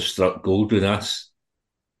us, we've struck gold with this?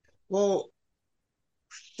 Well,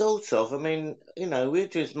 sort of. I mean, we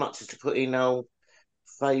do as much as to put in our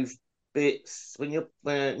fave bits. When you're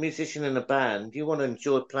a musician in a band, you want to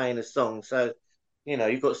enjoy playing a song. So,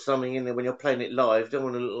 you've got something in there when you're playing it live. You don't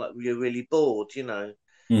want to look like you're really bored.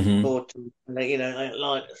 Hmm. Bored.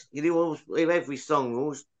 Like with every song, we're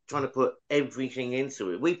always trying to put everything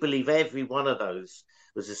into it. We believe every one of those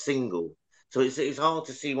was a single. So it's hard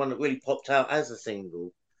to see one that really popped out as a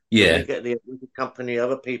single. So when Yeah. you get the company,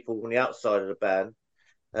 other people on the outside of the band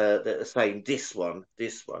that are saying this one,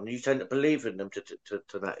 you tend to believe in them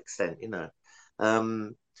to that extent.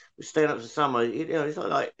 We're staying up to summer, it's not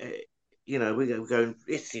like, we're going,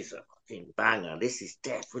 this is a fucking banger. This is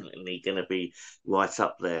definitely going to be right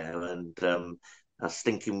up there. And I was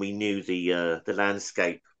thinking we knew the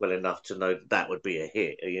landscape well enough to know that would be a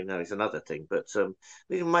hit. It's another thing. But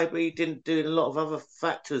we maybe didn't do a lot of other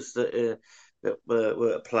factors that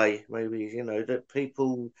were at play. Maybe that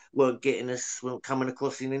people weren't coming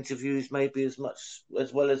across in interviews maybe as much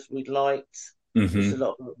as well as we'd liked. It's a Hmm.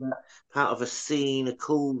 lot of that part of a scene, a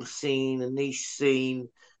cool scene, a niche scene,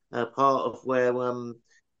 part of where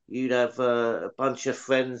you'd have a bunch of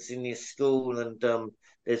friends in your school, and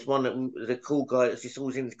there's one the cool guy that's just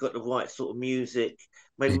always got the right sort of music.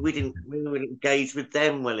 Maybe we didn't engage with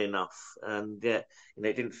them well enough, and it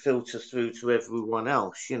didn't filter through to everyone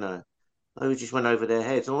else. Maybe just went over their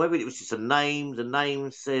heads, or maybe it was just a name. The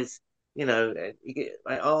name says, you get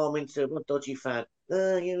like, oh, I'm into I'm a dodgy fan.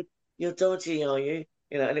 You're dodgy, are you?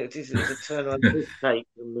 And it's a turn on piss take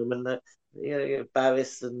from them, and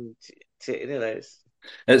Barris and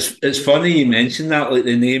It's funny you mentioned that, like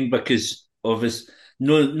the name, because of his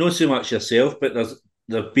no, not so much yourself, but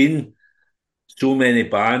there've been so many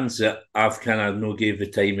bands that I've kind of no gave the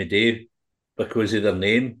time of day because of their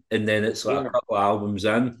name, and then it's like a yeah, couple of albums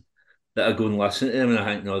in that I go and listen to them, and I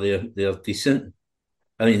think no, they're decent.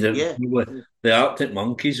 I mean, yeah, the Arctic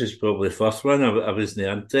Monkeys was probably the first one. I wasn't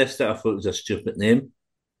interested. I thought it was a stupid name,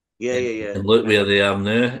 yeah, yeah, and look yeah, where they are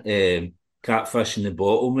now. Catfish and the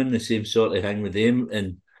Bottlemen, the same sort of thing with them,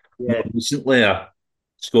 and more yeah, recently a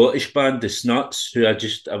Scottish band, the Snuts, who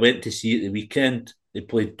I went to see at the weekend. They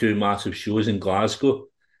played two massive shows in Glasgow.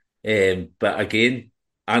 But again,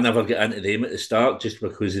 I never get into them at the start just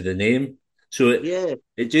because of the name. So yeah.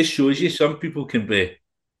 it just shows you some people can be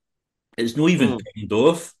it's not even Mm. turned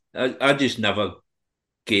off. I just never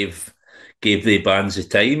gave gave the bands the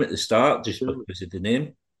time at the start just Mm. because of the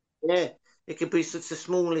name. Yeah, it could be such the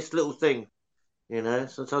smallest little thing, you know.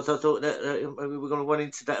 Sometimes I thought that maybe we're going to run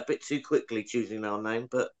into that a bit too quickly choosing our name,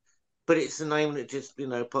 but it's the name that just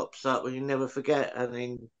pops up and you never forget. I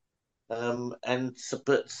mean, and so,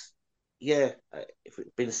 but yeah, if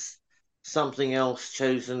it'd been something else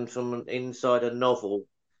chosen from inside a novel,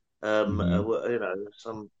 Mm-hmm.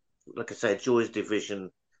 some like I say, Joy's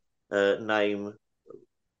Division name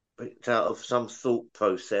picked out of some thought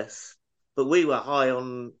process, but we were high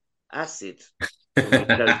on acid when we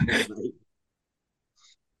chose it.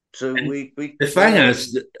 So And we the thing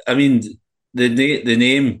is, I mean, the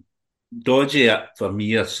name Dodgy for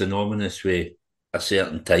me are synonymous with a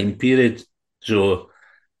certain time period. So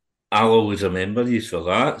I'll always remember these for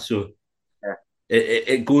that. So yeah,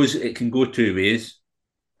 it can go two ways.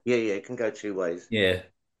 yeah, it can go two ways. Yeah.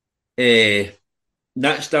 Uh,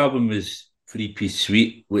 Next album was Three Piece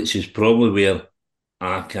Suite, which is probably where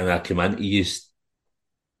I kind of come into use.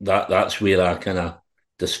 That's where I kind of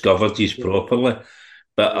discovered these Yeah, properly.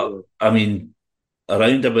 But yeah, I mean,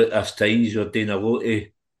 around about this time, you were doing a lot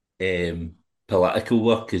of political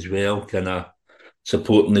work as well, kind of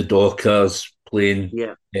supporting the Dockers, playing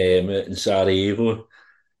yeah, out in Sarajevo,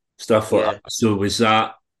 stuff like yeah. that. So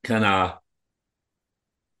kind of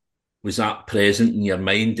was that present in your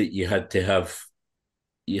mind that you had to have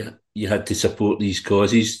you had to support these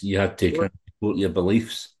causes, you had to Well, kind of support your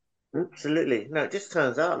beliefs. absolutely. No, it just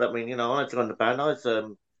turns out. I mean, I joined the band. I was,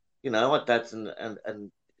 my dad's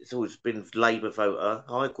and it's always been Labour voter.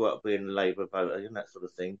 I grew up being a Labour voter and that sort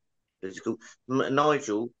of thing. Political.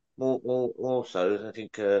 Nigel, more so. I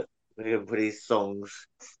think with his songs,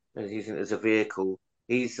 using it as a vehicle.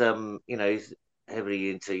 He's heavily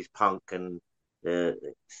into his punk and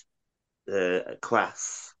uh,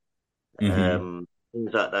 crass, Hmm. um,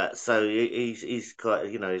 things like that. So he's quite,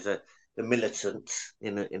 he's a militant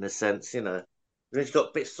in a sense. He's got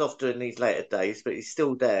a bit softer in these later days, but he's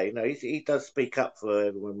still there. He does speak up for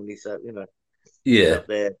everyone when he's Yeah, up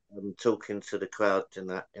there talking to the crowd in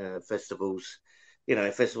that festivals.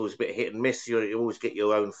 Festivals a bit hit and miss. You always get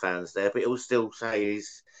your own fans there, but he'll still say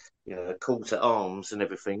he's a call to arms and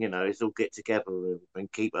everything. He's all get together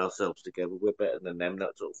and keep ourselves together. We're better than them,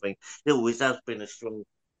 that sort of thing. He always has been a strong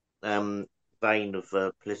um, vein of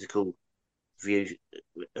political views,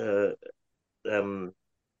 uh, um,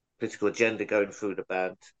 political agenda going through the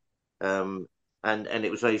band, um, and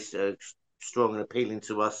it was very strong and appealing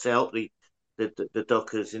to us. Out the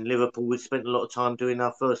Dockers in Liverpool, we spent a lot of time doing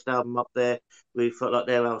our first album up there. We felt like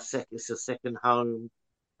they're it's a second home.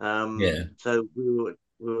 yeah. So we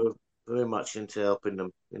were very much into helping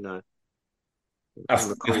them, I, on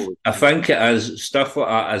the I, cause. I think it is stuff like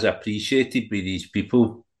that is appreciated by these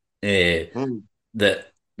people. Uh, Mm, that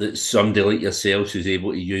somebody like yourselves is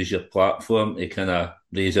able to use your platform to kind of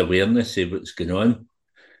raise awareness of what's going on.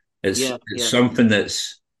 yeah, It's yeah, something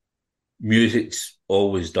that's music's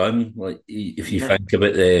always done. Like if you yeah. think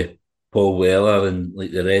about the Paul Weller and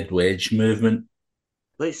like the Red Wedge movement.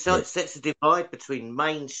 But Yeah. it sets a divide between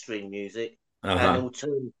mainstream music and Uh-huh.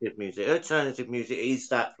 alternative music. Alternative music is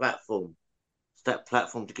that platform. It's that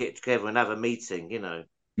platform to get together and have a meeting,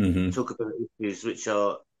 Hmm. talk about issues which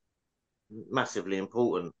are massively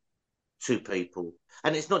important to people.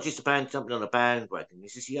 And it's not just a band jumping on a bandwagon.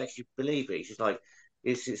 It's just you actually believe it. It's just like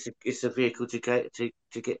it's a vehicle to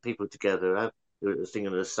get people together, who are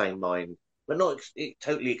singing the same mind, but not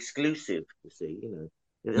totally exclusive. You see,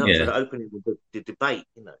 it's up to Yeah. the opening of the debate.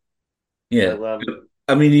 Yeah. So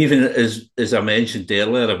I mean, even as I mentioned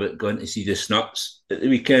earlier about going to see the Snuts at the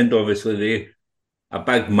weekend, obviously they a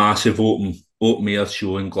big massive open air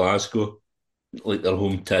show in Glasgow, like their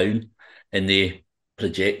hometown, and they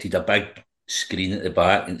projected a big screen at the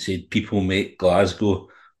back and said, "People make Glasgow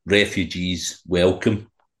refugees welcome."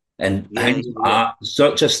 And yeah, things yeah, like that,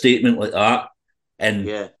 such a statement like that,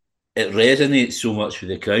 and yeah, it resonates so much with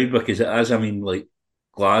the crowd because it is. I mean, like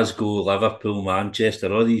Glasgow, Liverpool,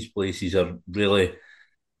 Manchester, all these places are really,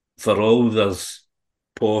 for all there's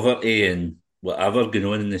poverty and whatever going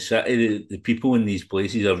on in the city, the people in these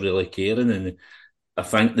places are really caring, and I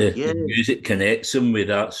think the yeah, music connects them with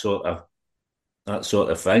that sort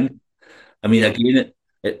of thing. I mean, yeah, again,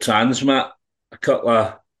 at Transmat a couple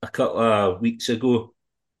of weeks ago,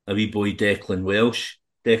 a wee boy Declan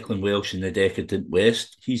Welsh in the Decadent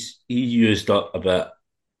West. He used up about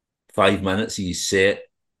 5 minutes of his set,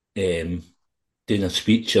 um, doing a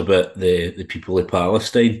speech about the people of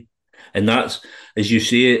Palestine, and that's, as you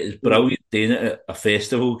say, it's mm, brilliant doing it at a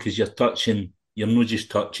festival because you're not just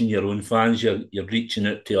touching your own fans, you're reaching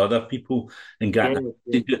out to other people and yeah, getting a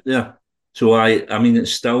yeah. message out there. So I mean,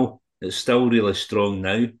 it's still really strong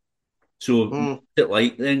now. So what's Mm. it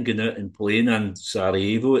like then going out and playing in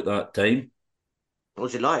Sarajevo at that time? What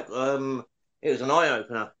was it like? It was an eye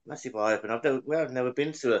opener, massive eye opener. I've never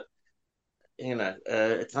been to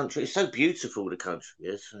a country. It's so beautiful, the country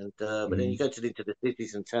is, and but then you Mhm. go into the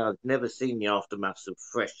cities and towns. Never seen the aftermaths of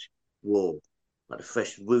fresh war, like the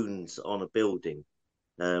fresh wounds on a building,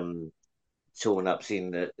 um, torn up,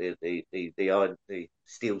 seeing the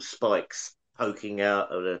steel spikes poking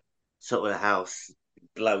out of the top of the house,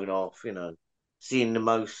 blown off. Seeing the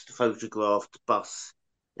most photographed bus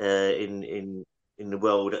in the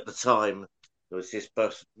world at the time. There was this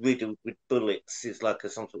bus riddled with bullets. It's like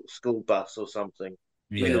some sort of school bus or something,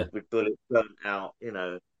 Yeah, riddled with bullets, burnt out.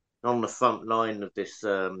 On the front line of this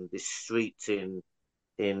street in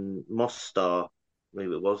Mostar, I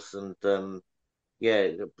believe it was, and yeah,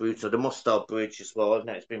 brutal. The Mostar Bridge as well.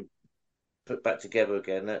 Now it's been put back together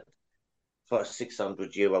again. That like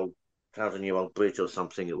 600-year-old, 1,000-year-old bridge or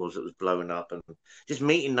something it was that was blowing up, and just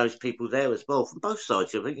meeting those people there as well from both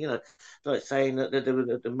sides. I think like saying that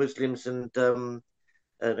the Muslims and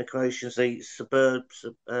the Croatians,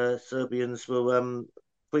 the Serbians were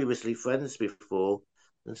previously friends before,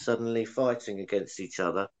 and suddenly fighting against each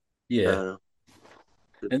other. yeah. Uh,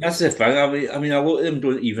 And that's the thing. I mean, a lot of them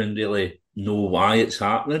don't even really know why it's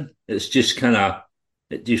happening. It's just kind of,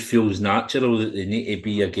 it just feels natural that they need to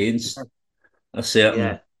be against a certain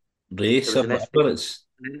yeah, there race was or an ethnic whatever.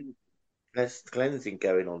 It's cleansing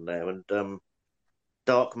going on there, and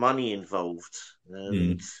dark money involved,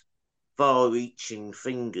 and mm, far-reaching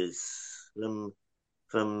fingers from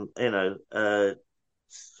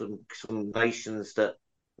some nations that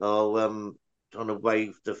are trying to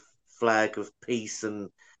wave the flag of peace and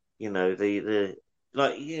the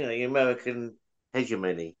like the American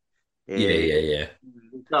hegemony. yeah, Uh, yeah, yeah,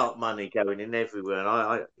 Dark money going in everywhere,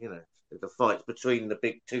 and the fights between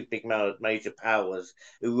the two big major powers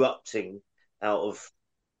erupting out of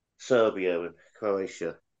Serbia and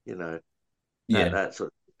Croatia. You know yeah. that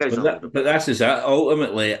sort of goes But on all that, the but back. that's is that.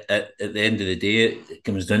 Ultimately, at the end of the day, it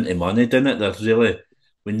comes down to money, doesn't it? There's really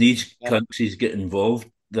when these Yeah. countries get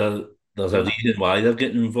involved, there's a Mm. reason why they're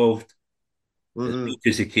getting involved. It's Mhm.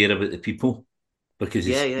 because they care about the people, because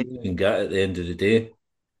Yeah, it's yeah, what you can get at the end of the day.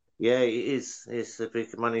 yeah. It is. It's a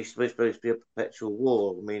big money. It's supposed to be a perpetual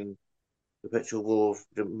war. I mean, perpetual war of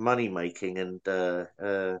the money making, and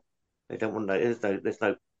they don't want no. There's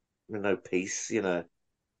no peace.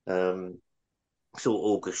 Um, it's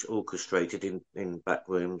all orchestrated in back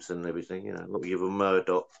rooms and everything. Look, you have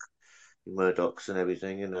a Murdochs and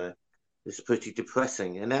everything. It's pretty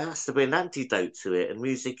depressing, and there has to be an antidote to it. And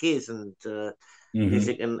music is, and Hmm.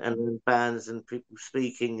 music and bands and people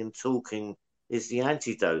speaking and talking is the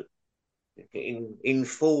antidote. Getting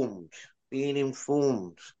informed, being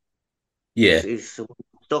informed Yeah, is to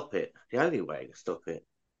stop it. The only way to stop it,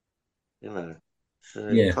 you know.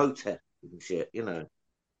 So yeah. protest and shit.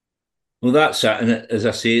 Well, that's it, and as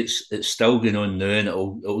I say, it's still going on now, and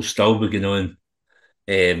it'll still be going on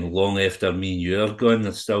long after me and you are gone.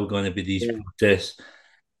 There's still going to be these Yeah. protests.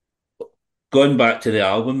 Going back to the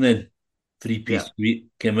album, then Three Yeah. Piece Suite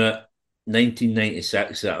came out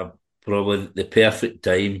 1996 at probably the perfect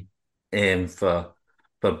time for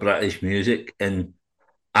British music, and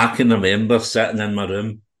I can remember sitting in my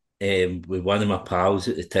room with one of my pals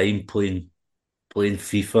at the time playing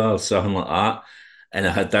FIFA or something like that, and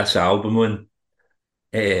I had this album on,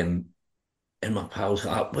 um, and my pals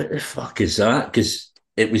were like, "What the fuck is that?" Because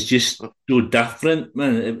it was just so different,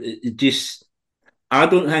 man. It just I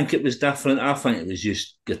don't think it was different. I think it was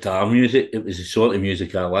just guitar music. It was the sort of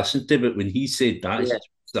music I listened to. But when he said that, he Yeah. said,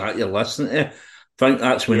 "What's that you're listening to?" I think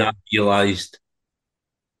that's when Yeah. I realised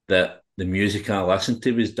that the music I listened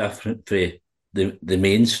to was different for the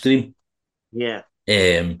mainstream. Yeah.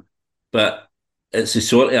 Um, but it's the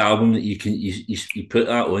sort of album that you put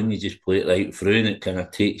that on, you just play it right through, and it kind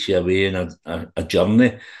of takes you away in a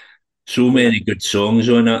journey. So Yeah. many good songs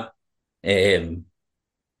on it.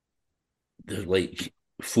 There's like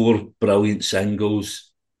four brilliant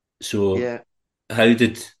singles. So Yeah. how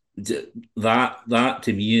did that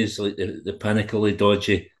to me is like the pinnacle of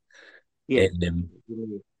Dodgy. Yeah. Um,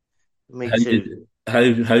 Mm. Me how did too. how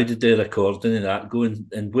did the recording of that go,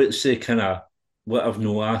 and what's the kind of what I've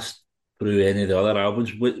no asked through any of the other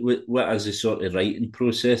albums? What is the sort of writing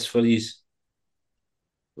process for these?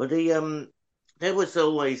 Well, there was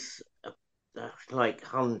always like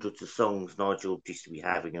hundreds of songs Nigel used to be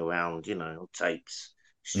having around, on tapes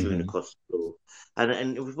strewn Hmm. across the floor,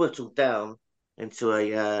 and it was whittled down into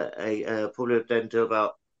a probably then to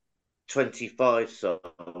about 25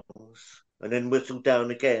 songs. and then whittle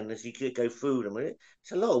down again as you go through them.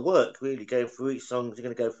 It's a lot of work, really, going through each song. You're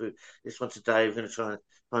going to go through this one today. We're going to try and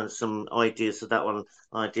find some ideas for that one,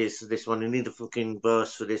 ideas for this one. You need a fucking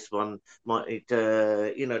verse for this one. Might need,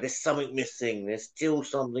 there's something missing. There's still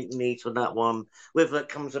something needs for that one, whether it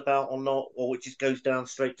comes about or not, or it just goes down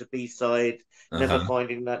straight to B side. Never Uh-huh.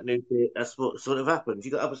 finding that new bit. That's what sort of happens.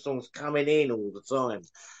 You got other songs coming in all the time,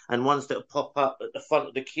 and ones that pop up at the front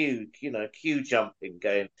of the queue. Queue jumping,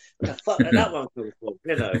 going, "What the fuck did that one come from?"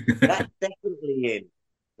 That's definitely in.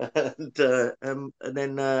 And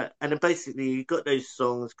then basically you got those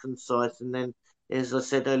songs concise, and then as I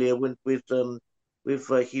said earlier, with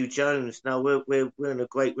Hugh Jones, now we're in a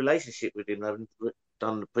great relationship with him. Having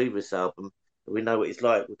done the previous album, we know what he's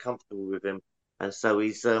like. We're comfortable with him, and so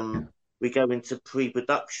we go into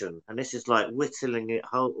pre-production, and this is like whittling it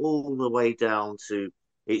all the way down to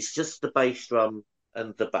it's just the bass drum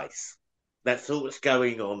and the bass. That's all that's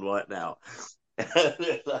going on right now.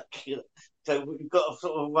 So we've got a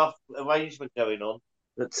sort of rough arrangement going on.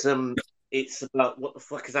 It's about what the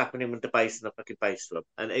fuck is happening with the bass and the fucking bass drum,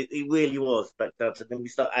 and it really was back down. So then we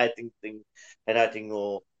start adding things and adding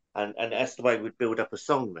more, and that's the way we build up a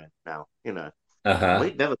song now. Uh-huh.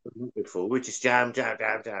 We'd never done that before. We just jam, jam,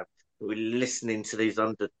 jam, jam. We're listening to these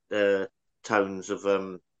under tones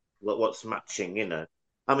of what's matching.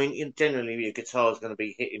 I mean, generally your guitar is going to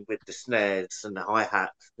be hitting with the snares and the hi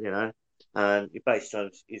hat, and your bass drum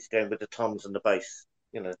is going with the toms and the bass,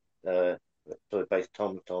 you know, uh, sorry, bass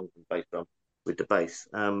toms and bass drum with the bass,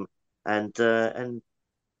 and uh, and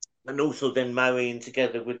and also then marrying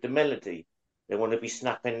together with the melody. They want to be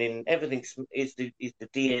snapping in everything. Is the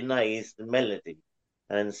DNA is the melody,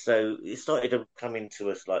 and so it started to come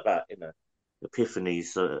into us like that,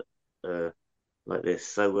 epiphanies like this.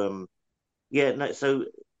 So yeah, no, so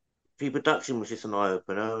pre-production was just an eye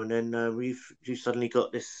opener, and then we've suddenly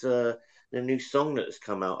got this the new song that has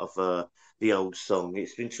come out of the old song.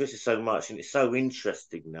 It's been twisted so much, and it's so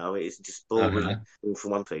interesting now. It's just boring Uh-huh. for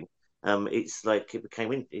one thing. It's like it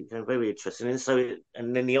became very interesting,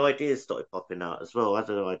 and then the ideas started popping out as well.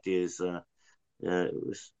 Other ideas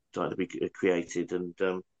was starting to be created, and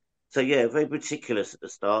so yeah, very meticulous at the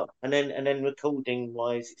start, and then recording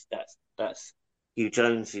wise, that's Hugh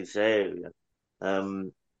Jones's area.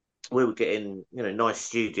 Um, we were getting nice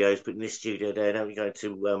studios, putting this studio there. Now we're going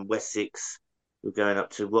to Wessex. We're going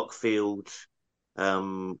up to Rockfield.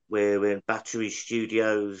 We're in Battery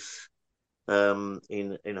Studios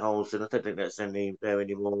in Holston. I don't think that's any there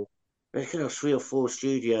anymore. There's three or four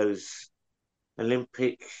studios.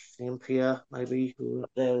 Olympia, maybe we were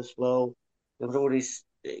up there as well. There was all these.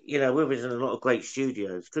 We were in a lot of great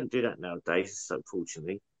studios. Couldn't do that nowadays,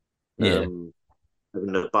 unfortunately. Yeah.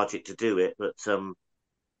 Having the budget to do it, but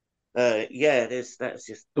yeah, that's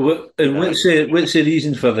just And what's the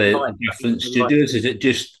reason for the life. different Life. studios? Is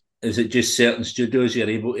it just certain studios you're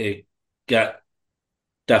able to get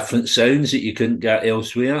different sounds that you couldn't get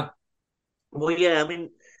elsewhere? Well, yeah, I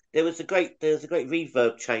mean, there was a great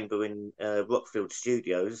reverb chamber in Rockfield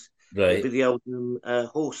Studios. It'd be Right. the old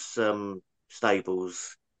horse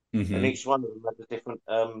stables, and Mm-hmm. each one of them had a different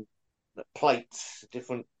plates,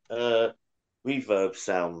 different reverb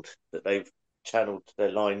sound that they've channeled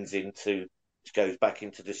their lines into, which goes back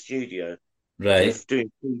into the studio. So Right. it's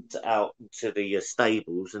doing feeds out to the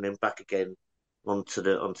stables and then back again onto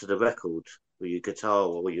the record with your guitar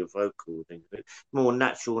or your vocal thing. More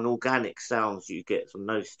natural and organic sounds you get from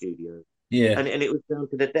those studios, Yeah. and it was down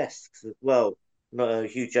to the desks as well. Not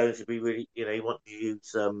Hugh Jones would be really, he wanted to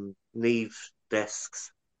use Neve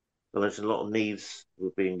desks. Well, there's a lot of Neves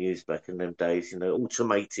were being used back in them days.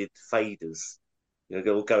 Automated faders.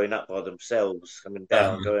 All going up by themselves, coming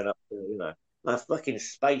down, Uh-huh. going up. Like a fucking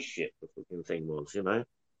spaceship. The fucking thing was. And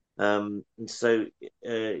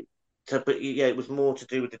but yeah, it was more to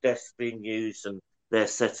do with the desks being used and their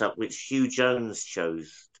setup, which Hugh Jones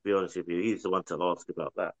chose. To be honest with you, he's the one to ask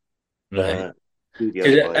about that. Right. Uh, Studio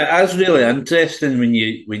 'Cause it wise. is really interesting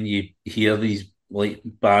when you hear these like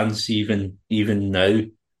bands even now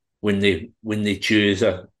when they choose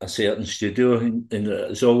a certain studio, and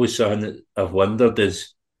it's always something that I've wondered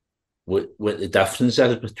is what the difference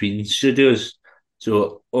is between studios.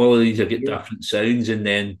 So all of these have got Yeah, different sounds, and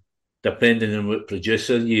then depending on what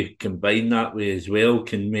producer you combine that with as well,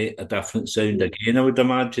 can make a different sound yeah, again, I would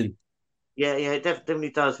imagine. yeah. It definitely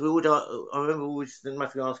does. I remember always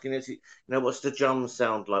Matthew asking us, what's the drum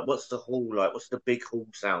sound like? What's the hall like? What's the big hall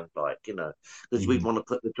sound like? Because we'd Mhm. want to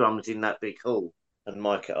put the drums in that big hall and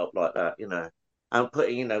mic it up like that. And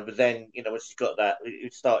but then, once you got that,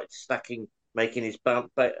 it started stacking, making his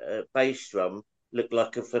bass drum look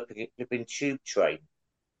like a flipping tube train.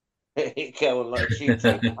 It go on like a tube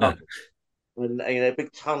train. and a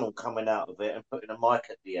big tunnel coming out of it and putting a mic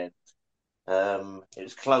at the end. It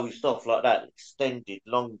was closed off like that, extended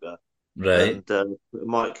longer, Right. and put a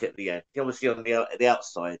mic at the end. Obviously on the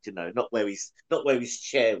outside, not where his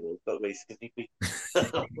chair was, but where he's because he'd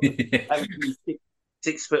be having these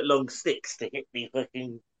 6 foot long sticks to hit me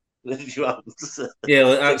fucking the drums. Yeah,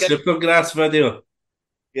 like So that Supergrass video.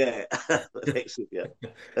 yeah, excellent. Yeah.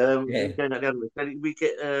 Yeah. Going down the other way. So we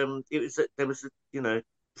get it was there was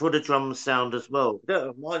for the drum sound as well. I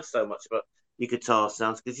don't mind so much about your guitar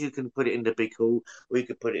sounds because you can put it in the big hall or you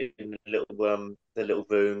could put it in the little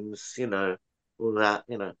rooms, all that.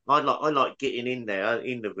 I like getting in there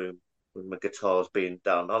in the room when my guitar's being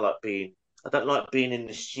done. I don't like being in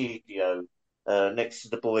the studio next to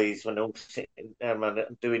the boys when they're all sitting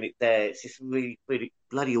and doing it there. It's just really, really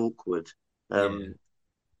bloody awkward. Yeah. Um,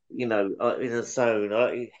 in a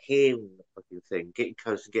zone, hearing the fucking thing, getting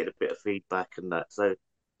close and getting a bit of feedback and that. So,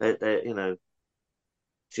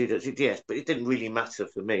 she does, yes, but it didn't really matter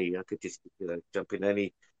for me. I could just, jump in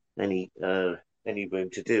any room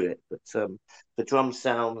to do it. But for drum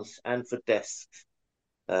sounds and for desks,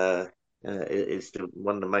 is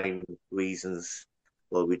one of the main reasons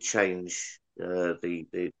why we change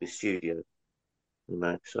the studio.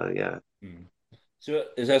 So yeah, Mm. So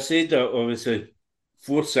as I said, obviously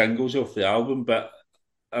 4 singles off the album, but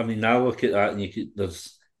I mean, I look at that and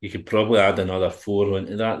you could probably add another 4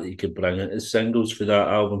 onto that you could bring in as singles for that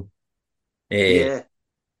album. Eh, yeah,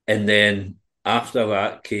 and then after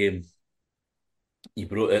that came, you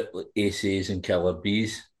brought it like Aces and Killer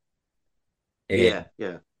Bees. Eh, yeah,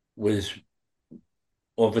 yeah, was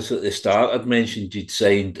obviously at the start I'd mentioned you'd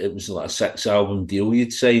signed, it was like a 6 album deal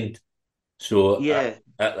you'd signed. So yeah,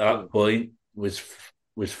 at yeah, that point was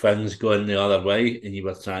things going the other way and you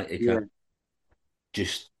were trying to kind yeah. of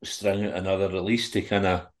just string out another release to kind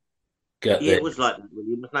of get Yeah, the it was like that.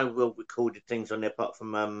 Really. There was no real recorded things on there apart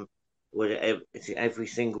from is it every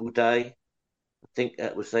single day? I think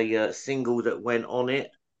that was a single that went on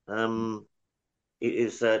it. It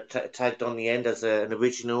is tagged on the end as an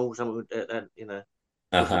original. Something wasn't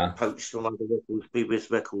uh-huh. poached from other records,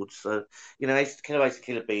 previous records. So Ace to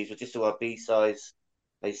Killer Bees were just all our B sides,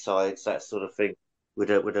 A sides, that sort of thing. With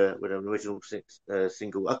an original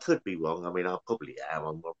single. I could be wrong. I mean, I probably am.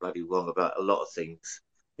 I'm bloody wrong about a lot of things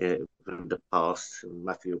from the past. And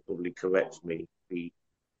Matthew will probably correct me if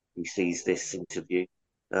he sees this interview.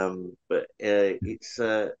 But it's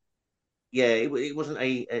yeah, it wasn't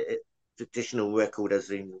a traditional record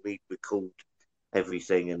as in we record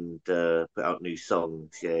everything and put out new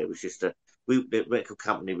songs. Yeah, it was just the record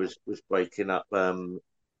company was breaking up.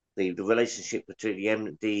 The relationship between the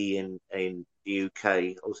MD in the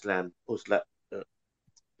UK, Osmond Erlat,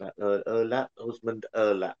 was the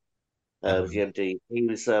Uh-huh. MD. He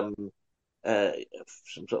was uh,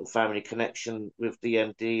 some sort of family connection with the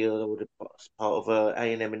MD or the part of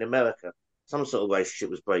A&M in America. Some sort of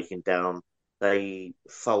relationship was breaking down. They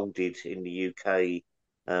folded in the UK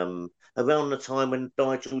around the time when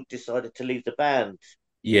Nigel decided to leave the band.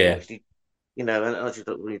 Yeah. Actually, and I just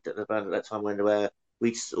got read that the band at that time when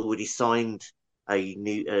we'd already signed a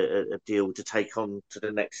deal to take on to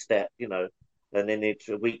the next step. And then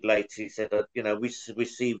a week later he said, we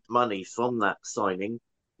received money from that signing,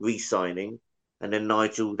 re-signing, and then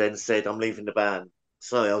Nigel then said, "I'm leaving the band."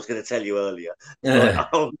 Sorry, I was going to tell you earlier. It's like,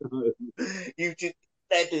 oh no, you just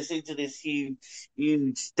led us into this huge,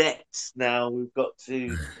 huge depths. Now we've got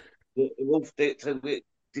to wolfed it to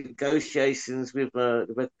negotiations with the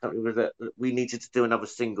record company was that we needed to do another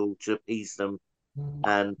single to appease them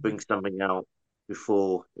and bring something out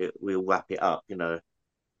before we'll wrap it up. So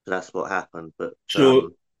that's what happened. But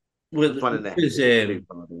So I was running ahead was of it too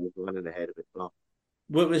far. I was running ahead of it. Well,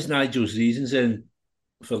 what was Nigel's reasons then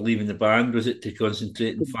for leaving the band? Was it to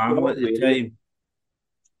concentrate on family well, at the really. time?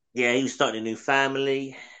 Yeah, he was starting a new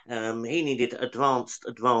family. He needed advanced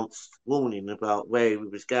warning about where he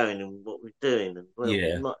was going and what we're doing. And well,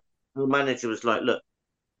 Yeah. the manager was like, "Look,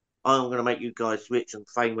 I'm going to make you guys rich and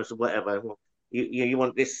famous or whatever. Well, you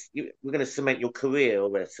want this? We're going to cement your career or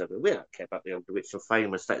whatever. We don't care about the rich and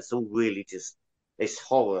famous. That's all really just it's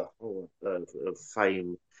horror of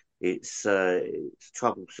fame. It's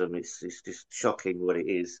troublesome. It's just shocking what it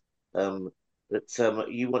is. That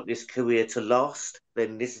you want this career to last,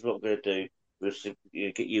 then this is what we're going to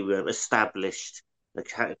do. Get you established,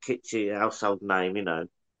 get your household name.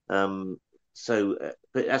 But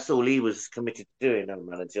that's all he was committed to doing, our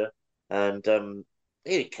manager. And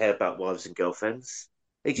he didn't care about wives and girlfriends.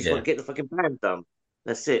 He just wanted Yeah. to get the fucking band done.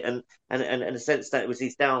 That's it. And in a sense, that was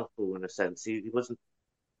his downfall. In a sense, he wasn't.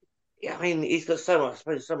 Yeah, I mean, he's got so much. I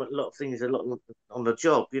suppose a lot of things, a lot on the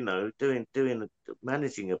job. Doing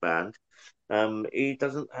managing a band. He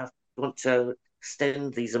doesn't want to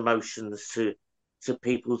extend these emotions to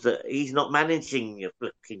people that he's not managing your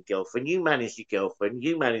flipping girlfriend. You manage your girlfriend,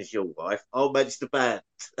 you manage your wife, I'll manage the band.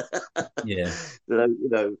 Yeah.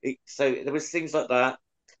 So there was things like that.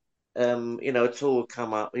 A tour would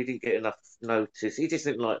come up. He didn't get enough notice. He just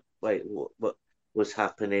didn't like, wait, what was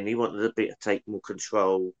happening? He wanted a bit to take more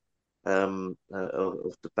control of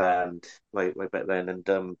the band way back then.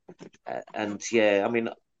 And yeah, I mean,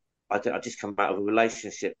 I just come out of a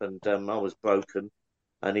relationship and I was broken.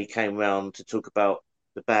 And he came round to talk about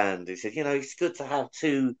the band. He said, it's good to have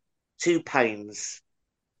two pains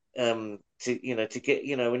to get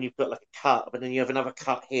when you've got like a cut, but then you have another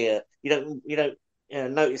cut here. You don't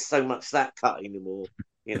notice so much that cut anymore.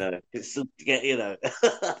 It's to get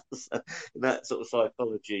so, that sort of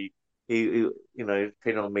psychology. He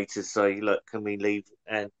pinned on me to say, look, can we leave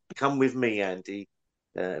and come with me, Andy?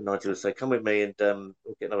 Nigel would say, come with me and we'll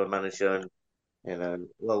get another manager. And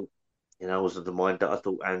well, I was of the mind that I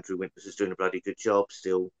thought Andrew Winters was doing a bloody good job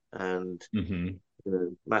still, and Hmm.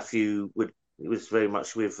 Matthew would it was very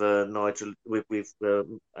much with Nigel with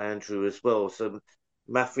Andrew as well. So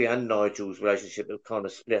Matthew and Nigel's relationship have kind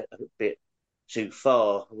of split a bit too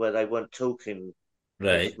far, where they weren't talking as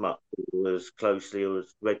Right. much or as closely or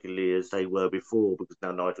as regularly as they were before, because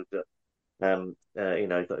now Nigel got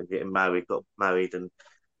got getting married, got married, and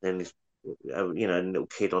then his a little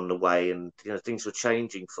kid on the way, and things were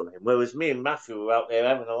changing for him. Whereas me and Matthew were out there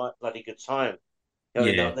having a bloody good time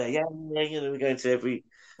going Yeah. out there. Yeah, yeah, we're going to every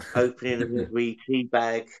opening of every tea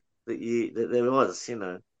bag that there was.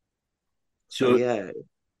 So So yeah,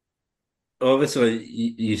 obviously,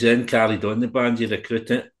 you then carried on the band. You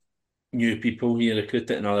recruited new people. You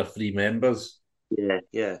recruited another three members. yeah,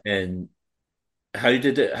 yeah. And how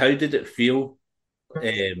did it feel?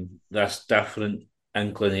 This different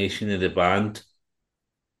inclination of the band.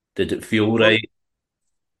 Did it feel Well, right?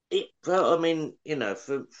 I mean,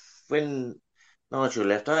 for when Nigel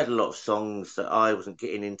left, I had a lot of songs that I wasn't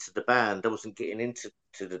getting into the band. I wasn't getting into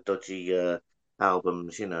the dodgy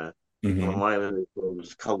albums. One of Hmm. my own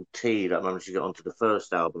was Cold Tea that I managed to get onto the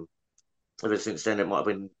first album. Ever since then, it might have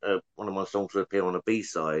been one of my songs would appear on a B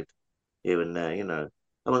side here and there.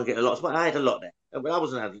 I wasn't getting a lot, but I had a lot there. But I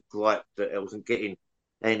wasn't having gripe that I wasn't getting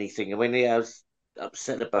anything. And when I was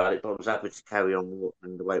upset about it, but I was happy to carry on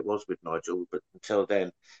in the way it was with Nigel. But until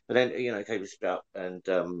then, it came to Spout, and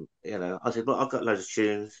I said, well, I've got loads of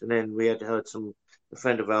tunes, and then we had heard a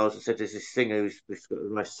friend of ours that said there's this singer who's got the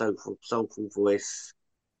most soulful voice.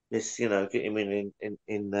 This, get him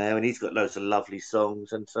in there, and he's got loads of lovely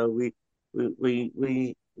songs, and so we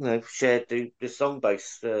shared the song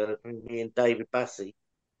base, me and David Bassie,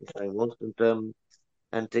 his name was,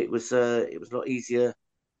 and it was a lot easier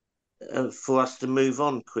for us to move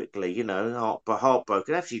on quickly,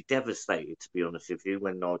 heartbroken, actually devastated to be honest with you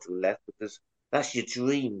when Nigel left, because that's your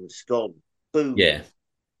dreams gone, boom, Yeah.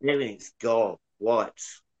 everything's gone, white.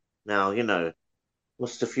 Now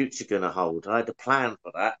what's the future going to hold? I had a plan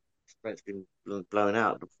for that. It's been blown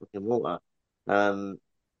out of the fucking water. Um,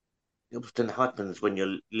 it often happens when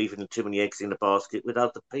you're leaving too many eggs in the basket with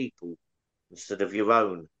other people instead of your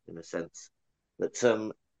own, in a sense. But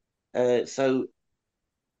so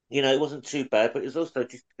it wasn't too bad, but it was also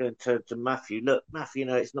just going to turn to Matthew. Look, Matthew,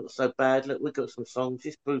 it's not so bad. Look, we've got some songs.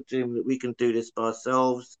 Just prove to him that we can do this by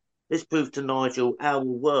ourselves. Let's prove to Nigel our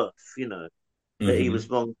worth, that he was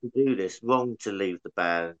Hmm. wrong to do this, wrong to leave the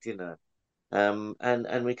band.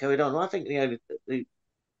 And we carried on. I think the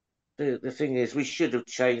the thing is we should have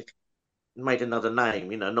changed, made another name.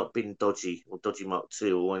 Not been Dodgy or Dodgy Mark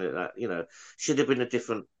Two or any of that. Should have been a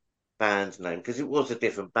different band name because it was a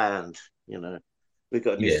different band. We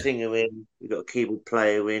got a new Yeah. singer in, we got a keyboard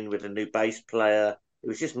player in with a new bass player. It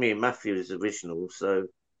was just me and Matthew as original, so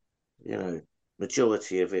you know,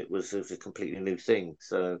 majority of it was a completely new thing.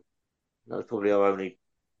 So that was probably our only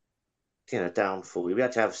downfall. We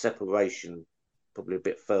had to have separation probably a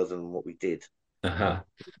bit further than what we did. Uh-huh.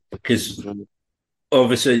 Because Mm.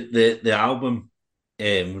 obviously the album,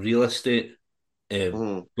 Real Estate,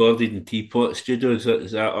 Mm. Boarded and Teapot Studio,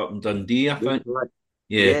 is that up in Dundee, I Yeah, think? right.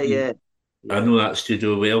 Yeah. Yeah, yeah, I yeah. know that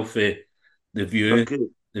studio well for the Oh, View, good.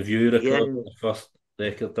 the View Yeah, record, the first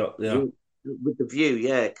record up there. with the view,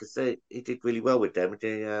 yeah, because he did really well with them.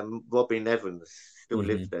 Robin Evans still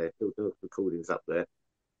lives Hmm. there, still does recordings up there.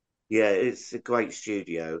 Yeah, it's a great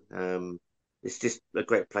studio. It's just a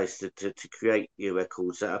great place to create your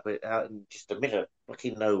records out in just the middle,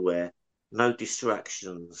 fucking nowhere, no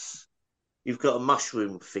distractions. You've got a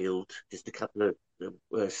mushroom field just a couple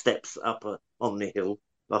of steps up on the hill.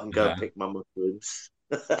 I can go and Yeah. pick my mushrooms,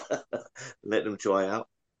 let them dry out.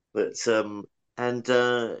 But and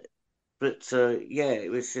But yeah,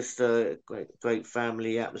 it was just a great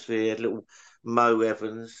family atmosphere. Little Mo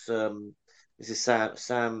Evans, this is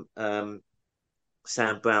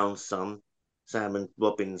Sam Brown's son, Sam and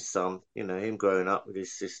Robin's son. You know him growing up with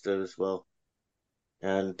his sister as well,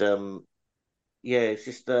 and yeah, it's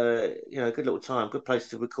just a good little time, good place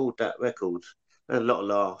to record that record. Had a lot of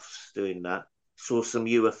laughs doing that. Saw some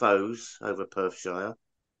UFOs over Perthshire.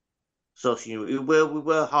 So we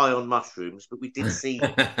were high on mushrooms, but we did see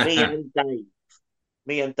me and Dave.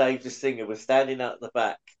 Me and Dave the singer were standing out the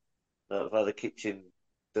back by the kitchen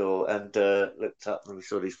door and looked up and we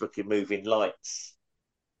saw these fucking moving lights.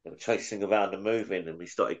 They were chasing around and moving, and we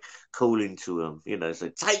started calling to them, so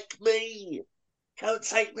take me, come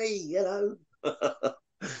take me,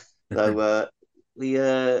 So we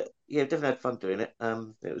yeah, definitely had fun doing it.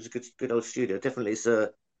 It was a good old studio. Definitely, it's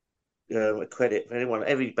a credit for anyone.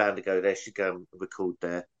 Every band to go there should go and record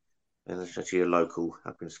there, and especially a local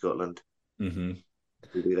up in Scotland. Hmm.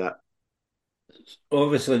 We do that.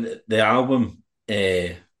 Obviously, the album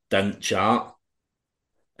didn't chart,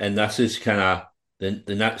 and this is kind of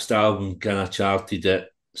the next album kind of charted at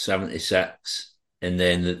 76, and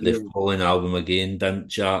then the Yeah, following album again didn't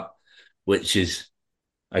chart, which is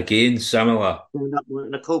again similar. end up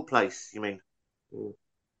in a cool place. You mean? Mm.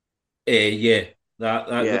 Yeah, that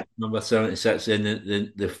got Yeah, number 76, and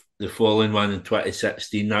the following one in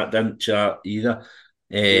 2016 that didn't chart either.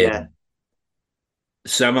 yeah,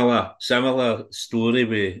 Similar story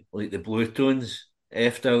with like the Blue Tones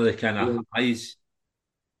after the kind of yeah. highs,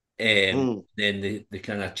 Mm, then the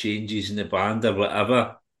kind of changes in the band or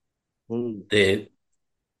whatever. mm. The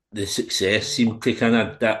the success seemed to kind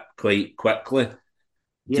of dip quite quickly.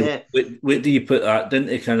 Yeah. What do you put that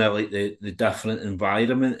into kind of like the different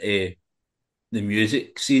environment of the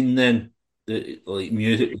music scene then? The like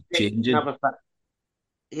music was changing. Another fact.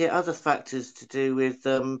 Yeah, other factors to do with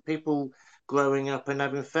people growing up and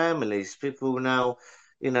having families. People now,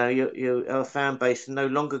 our fan base are no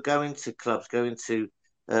longer going to clubs, going to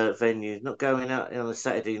venues, not going out on a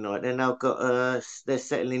Saturday night. They're now they're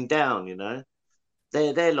settling down.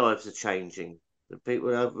 Their lives are changing. The people,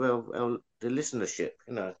 the listenership,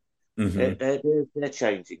 Hmm. they're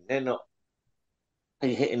changing. They're not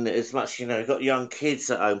hitting it as much. You've got young kids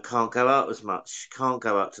at home, can't go out as much, can't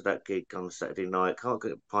go out to that gig on Saturday night, can't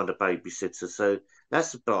find a babysitter. So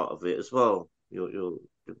that's a part of it as well.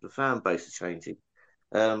 The fan base is changing.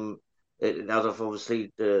 Um, Out of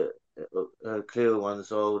obviously the clearer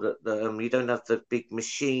ones are that you don't have the big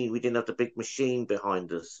machine. We didn't have the big machine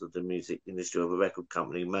behind us of the music industry of a record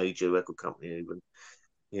company, major record company, even.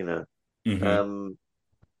 You know. Hmm. Um,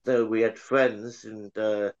 Though we had friends and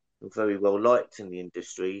very well liked in the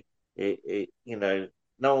industry,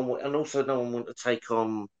 no one, and also no one wanted to take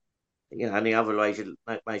on, any other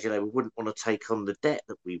major label wouldn't want to take on the debt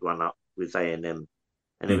that we run up with A&M,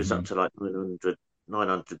 and it was up Hmm. to like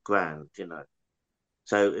 900 grand,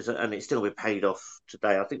 and it's still been paid off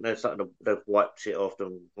today. I think they've wiped it off.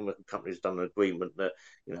 The company's done an agreement that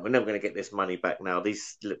we're never going to get this money back now.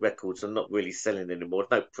 These records are not really selling anymore.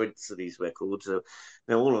 There's no prints of these records.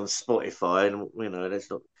 They're all on Spotify, and there's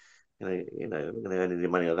not. We're going to earn any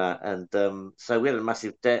money on that. And so we had a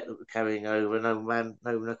massive debt that we're carrying over.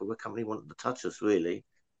 No record company wanted to touch us really.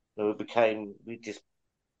 So we just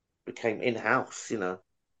became in house.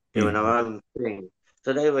 Doing Hmm. our own thing.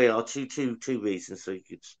 So there we are, two reasons. So you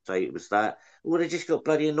could say it was that, or they just got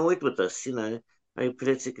bloody annoyed with us, maybe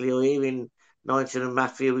politically, or hearing Nigel and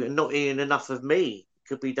Matthew and not hearing enough of me.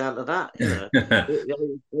 Could be down to that.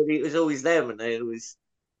 It was always them, and they always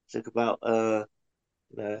talk about how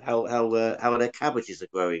their cabbages are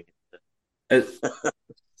growing. It,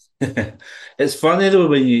 it's funny though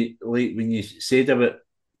when you said about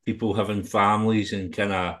people having families and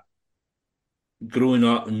kind of growing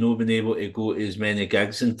up and not being able to go to as many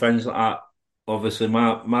gigs and things like that. Obviously,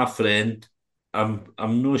 my friend, I'm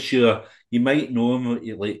not sure. You might know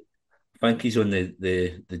him. Like, I think he's on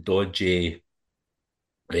the dodgy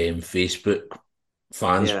Facebook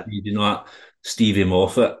fans Yeah, page. You know that Stevie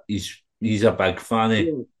Moffat. He's a big fan of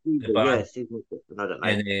yeah, the yeah. band, Steve, I know that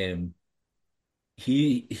name. and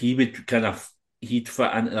he would kind of he'd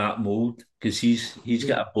fit into that mold because he's Yeah,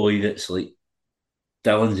 got a boy that's like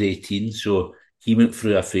Dylan's 18, so he went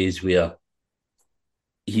through a phase where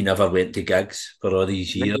he never went to gigs for all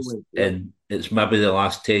these never years. went. Yeah, And it's maybe the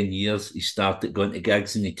last 10 years he started going to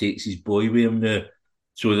gigs and he takes his boy with him now.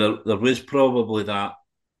 So there was probably that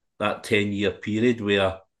 10-year period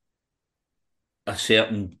where a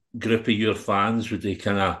certain group of your fans would they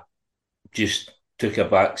kind of just took a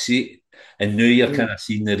back seat. And now you're kind mm, of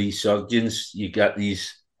seeing the resurgence. You got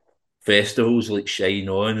these festivals like Shine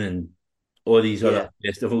On and all these other yeah.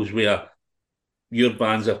 festivals where your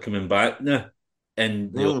bands are coming back now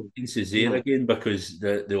and the Mm, audience is there mm, again because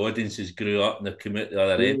the audiences grew up and they've come out the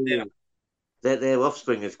other end there. mm. Their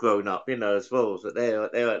offspring has grown up, as well. So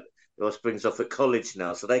their offspring's off at college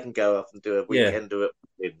now, so they can go off and do a Yeah, weekend or at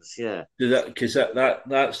Pippins. Yeah, because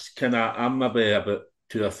that's kind of, I'm maybe about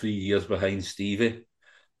 2 or 3 years behind Stevie.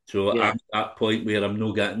 So I'm yeah, at that point where I'm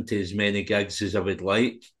not getting to as many gigs as I would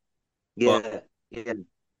like. But yeah, yeah,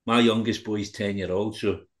 my youngest boy's 10 year old,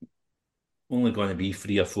 so only going to be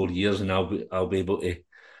 3 or 4 years, and I'll be able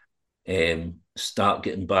to start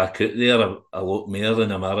getting back out there a lot more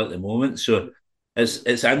than I'm at the moment. So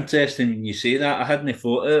it's interesting when you say that. I hadn't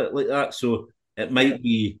thought of it like that. So it yeah. might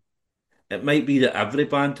be it might be that every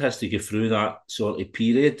band has to go through that sort of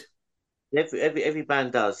period. Every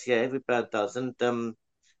band does. Yeah, every band does, and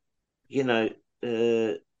you know,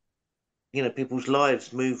 uh, people's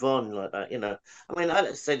lives move on like that. I mean, I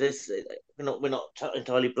let's say this. We're not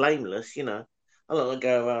entirely blameless. I'm not gonna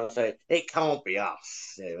go around and say it can't be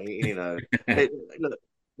us. It, look,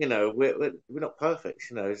 we're not perfect.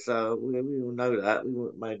 So we all know that we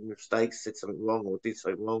made mistakes, said something wrong, or did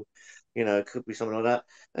something wrong. It could be something like that.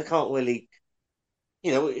 I can't really,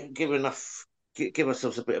 give enough. Give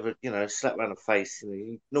ourselves a bit of a, slap around the face,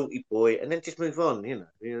 you naughty boy, and then just move on.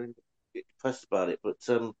 Get depressed about it. But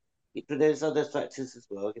there's other factors as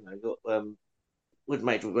well. You've got with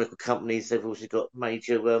major record companies, they've also got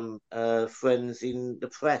major friends in the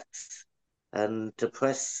press, and the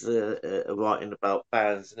press are writing about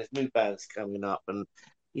bands, and there's new bands coming up, and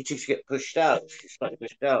you just get pushed out. It's like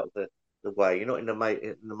pushed out of the way. You're not in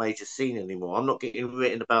the major scene anymore. I'm not getting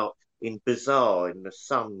written about in Bazaar in the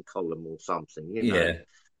Sun column or something. Yeah.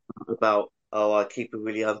 About, oh, I keep a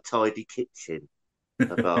really untidy kitchen,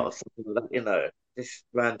 about something like that, just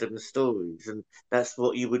random stories, and that's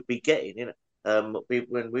what you would be getting,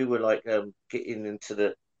 when we were like getting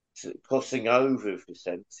into crossing over, if you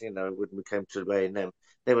sense, when we came to the A&M,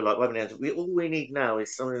 they were like, "Wait a minute, all we need now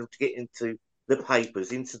is someone to get into the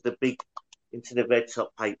papers, into the red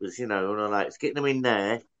top papers, and I'm like, it's getting them in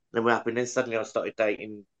there." Then what happened? Then suddenly I started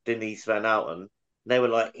dating Denise Van Outen. And they were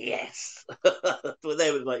like, "Yes," but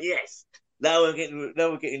they were like, "Yes." Now we're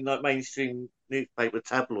getting like mainstream newspaper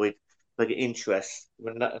tabloid like interest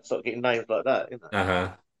when that start getting names like that.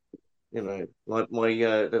 Uh-huh. Like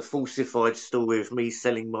the falsified story of me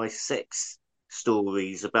selling my sex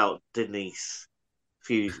stories about Denise.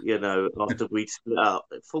 After we'd split up,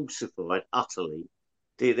 falsified utterly.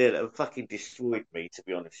 They fucking destroyed me, to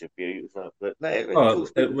be honest with you. It was like, but no, of Oh,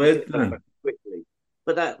 course it people would forget that then. very quickly.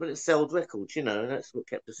 But it sold records, and that's what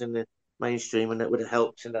kept us in the mainstream, and that would have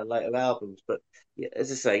helped in our later albums. But yeah,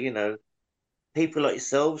 as I say, people like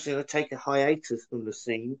yourselves, take a hiatus from the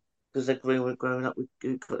scene because they're growing up with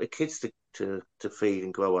got their kids to feed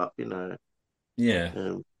and grow up. Yeah.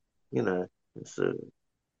 Um, you know, it's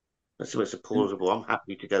it's plausible. I'm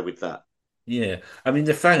happy to go with that. Yeah. I mean,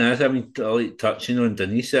 the thing is, I mean, like touching on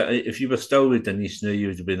Denise, if you were still with Denise now, you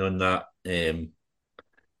would have been on that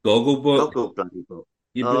Gogglebox. Goggle bloody book.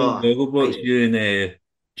 You've been on Oh, hate Gogglebox, it. you and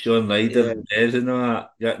Sean Ryder Yeah. and Bez and all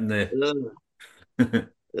that, getting the. Ugh,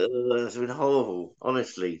 it's been horrible,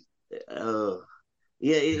 honestly. Uh,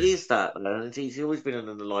 yeah, it is that, man. And he's always been in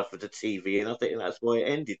the life of the TV, and I think that's why it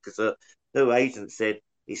ended because her agent said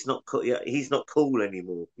he's not cool. Yeah, he's not cool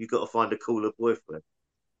anymore. You've got to find a cooler boyfriend.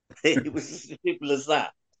 It was as simple as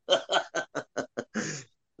that.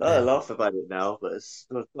 I laugh about it now, but I was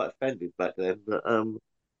quite offended back then. But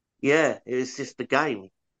yeah, it was just the game,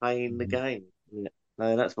 playing the game. Yeah.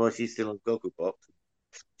 No, that's why she's still on Gogglebox.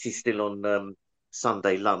 She's still on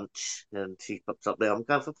Sunday lunch, and she pops up there. I'm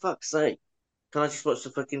going, for fuck's sake, can I just watch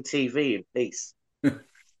the fucking TV in peace?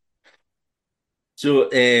 So,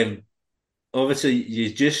 obviously,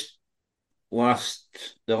 you just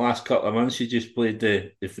the last couple of months, you just played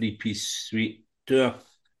the three piece suite tour.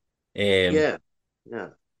 Um, Yeah, yeah.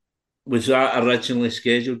 was that originally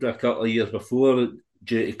scheduled a couple of years before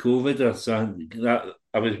due to COVID or something? That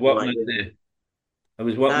I was working Right, at yeah. the I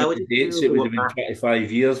was working No, at we the just dates. still It would have bought been maths.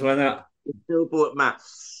 25 years, wasn't it? We still bought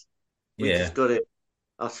maths. We just Yeah. got it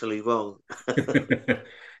utterly wrong.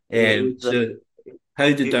 It was, So how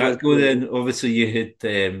did it was, that go then? Obviously, you had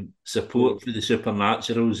mm, support for the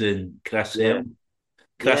Supernaturals and Chris yeah, Helm.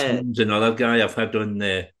 Chris yeah, Helm's another guy I've had on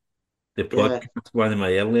the yeah, podcast, one of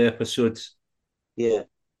my early episodes. yeah.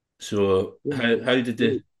 So Yeah. how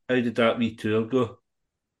did that wee tour go?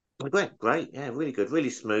 It went great. Yeah, really good, really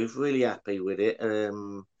smooth, really happy with it.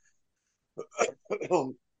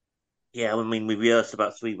 Yeah, I mean, we rehearsed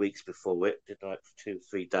about 3 weeks before it, did like 2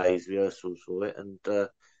 3 days rehearsals for it, and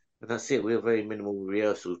that's it. We were very minimal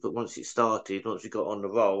rehearsals, but once we got on the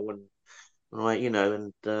roll, and right,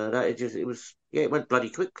 and that it was, yeah, it went bloody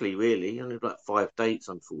quickly, really. Only like 5 dates,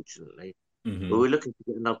 unfortunately. But Hmm. we're looking to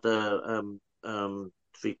get another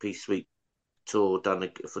three-piece suite tour done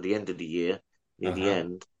for the end of the year. Near the Uh-huh.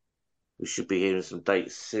 end, we should be hearing some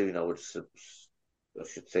dates soon. I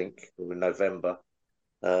should think, in November.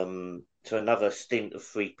 To another stint of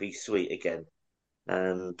three-piece suite again,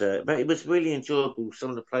 and but it was really enjoyable.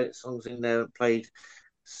 Some of the songs in there played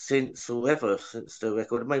since the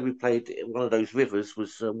record. Maybe we played one of those rivers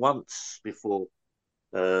was once before.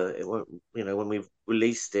 It won't, when we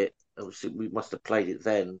released it, obviously we must have played it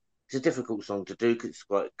then. It's a difficult song to do because it's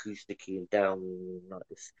quite acousticy and down like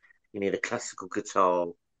this. You need a classical guitar,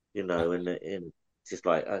 and it's just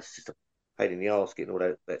like it's just a pain in the arse getting all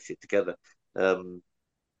that shit together. Um,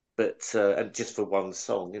 but and just for one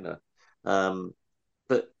song, Um,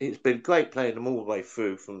 but it's been great playing them all the way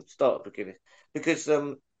through from start to beginning because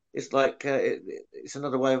it's like it's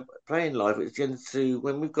another way of playing live. It tends to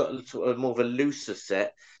when we've got a sort of more of a looser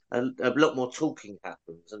set, a lot more talking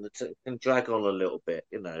happens and it can drag on a little bit,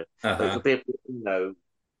 But it Uh-huh. could be a bit,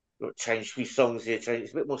 change a few songs here. Change.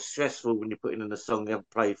 It's a bit more stressful when you're putting in a song you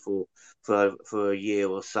haven't played for a year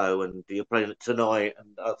or so, and you're playing it tonight, and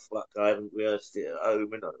oh fuck, I haven't rehearsed it at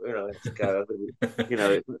home, and I have to go.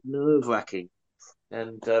 It's nerve wracking.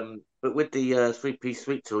 And but with the three-piece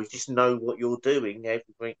suite tour, you just know what you're doing.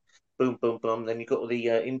 Everything, boom, boom, boom. Then you've got all the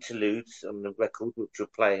interludes on the record, which you're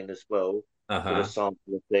playing as well with a Uh-huh.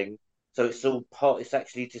 sampler thing. So it's all part. It's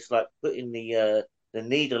actually just like putting the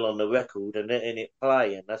needle on the record and letting it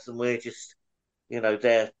play, and that's and we're just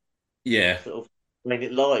there Yeah. sort of playing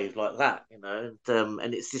it live like that,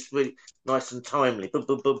 and it's just really nice and timely. Boom,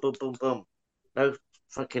 boom, boom, boom, boom, boom. No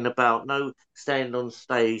fucking about, no standing on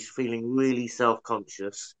stage feeling really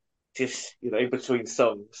self-conscious. Just in between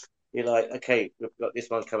songs, you're like, okay, we've got this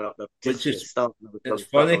one coming up. No, Which just is start another it's song, start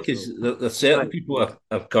funny another because song. there's certain Right. people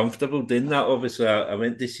are comfortable doing that. Obviously, I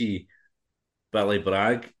went to see Billy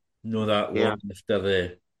Bragg, that Yeah, one after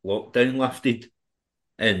the lockdown lifted,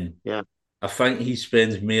 and yeah. I think he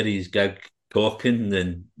spends more of his gig talking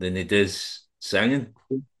than he does singing.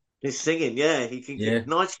 He's singing, yeah. He can Yeah. get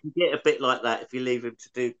nice. Can get a bit like that if you leave him to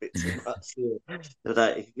do a bit too much. Yeah. So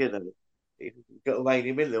that you've got to rein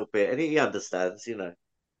him in a little bit, and he understands. He'll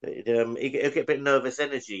get a bit nervous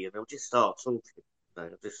energy, and he'll just start talking.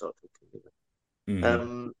 He'll just start talking.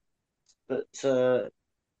 Hmm. But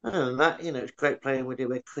other than that, it's great playing with him,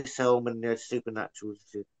 with Chris Helm and Supernaturals,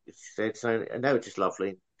 as you said. So and they were just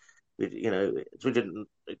lovely. We didn't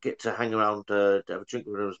get to hang around to have a drink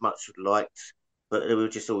with them as much as we liked, but they were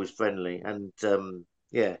just always friendly and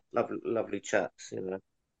yeah, lovely, lovely chaps, lovely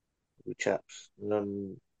chaps.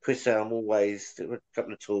 And, Chris Elm always did a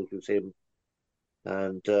couple of tours with him,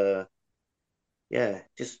 and yeah,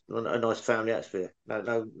 just a nice family atmosphere. No,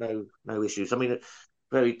 no, no, no issues. I mean,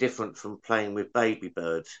 very different from playing with Baby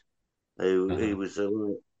Bird, who he Uh-huh. was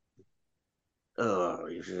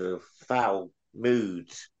he was a foul mood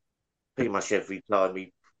pretty much every time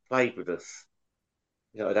he played with us.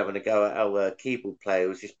 I'd having a go at our keyboard player who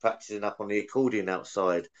was just practicing up on the accordion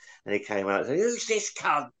outside, and he came out and said, "Who's this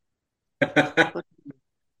cunt?"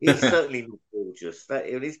 He's certainly not gorgeous.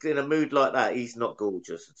 When he's in a mood like that, he's not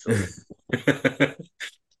gorgeous at all.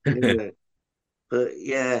 Yeah. But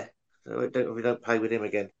yeah, so we don't play with him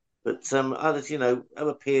again. But others,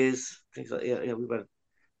 other peers, things like we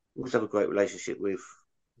always have a great relationship with.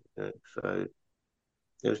 So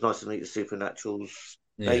it was nice to meet the Supernaturals.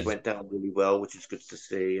 They Yeah. went down really well, which is good to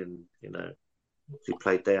see, and we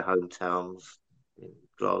played their hometowns in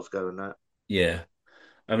Glasgow and that. Yeah.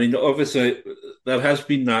 I mean, obviously, there has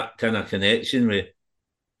been that kind of connection with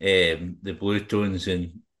the Blue Tones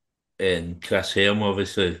and Chris Helm,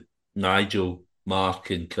 obviously, Nigel, Mark,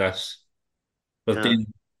 and Chris were Yeah, doing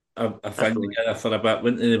a that's thing right. together for a bit,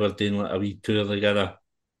 weren't they? They were doing like a wee tour together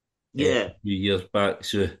a Yeah, few years back.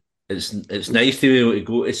 So it's nice to be able to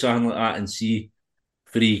go to something like that and see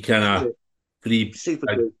yeah. three Super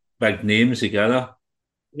big group. big names together.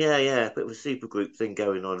 Yeah, yeah, a bit of a super group thing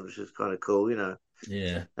going on, which is kind of cool. Yeah.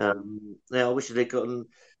 Yeah, I wish they'd gotten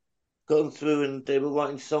through and they were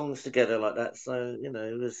writing songs together like that. So it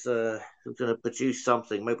was going to produce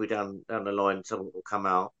something. Maybe down the line, something will come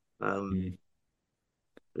out. Mm.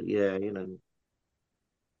 But yeah,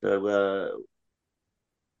 so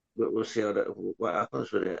we'll see what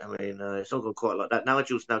happens with it. I mean, it's not gone quite like that.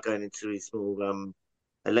 Nigel's now going into his more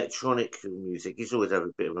electronic music. He's always had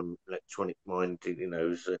a bit of an electronic mind,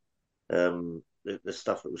 the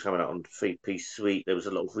stuff that was coming out on Three Piece Suite. There was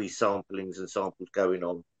a lot of resamplings and samples going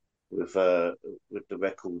on with the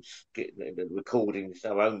records, getting the recordings,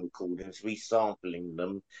 our own recordings, resampling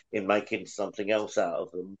them in making something else out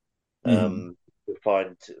of them. Um, you'll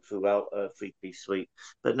find throughout Three Piece Suite.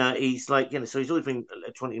 But now he's like, so he's always been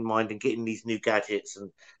electronic in mind and getting these new gadgets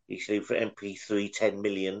and usually for MP3 10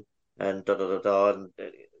 million and da da da da and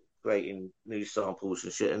creating new samples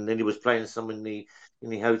and shit. And then he was playing some in the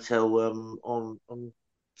hotel on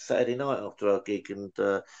Saturday night after our gig and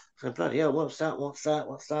saying, bloody hell, what's that? What's that?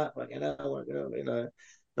 What's that? Like,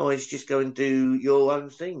 no, it's just go and do your own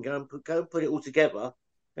thing. Go and put it all together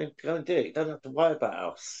and go and do it. You don't have to worry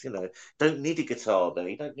about us. Don't need a guitar there.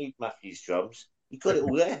 You don't need Matthew's drums. You got it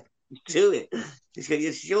all there. Do it.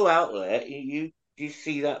 It's your outlet. You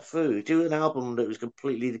see that through. Do an album that was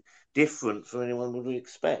completely different from anyone would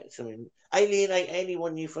expect. I mean, alienate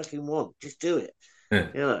anyone you fucking want. Just do it.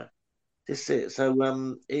 Mm. You know, just it. So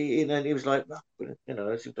he was like,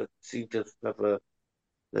 I seem to have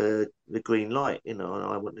the green light. And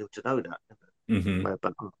I want him to know that. Mm-hmm.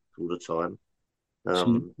 About all the time. So,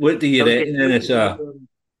 Um, what do you don't get reckon? Then it's a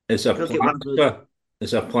don't get plan one of the for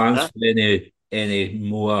is there plans huh? for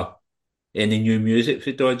any new music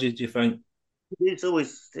for Dodgy? Do you think? It's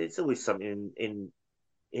always something in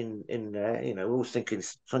there. We're always thinking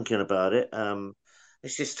about it.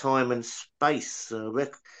 It's just time and space,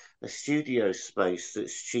 a studio space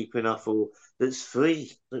that's cheap enough or that's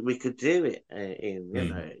free that we could do it in.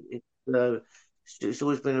 Mm. It's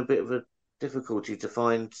always been a bit of a difficulty to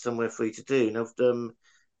find somewhere free to do. And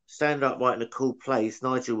stand up right in a cool place.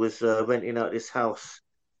 Nigel was renting out this house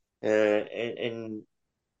in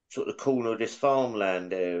sort of corner of this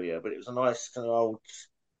farmland area, but it was a nice kind of old,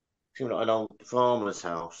 seemed like an old farmer's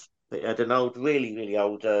house. It had an old, really, really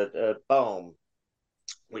old barn,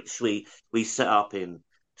 which we set up in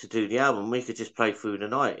to do the album. We could just play through the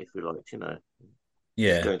night if we liked. Just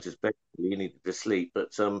Yeah, going to bed, you needed to sleep,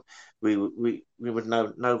 but we would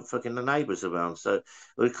know no fucking the neighbours around, so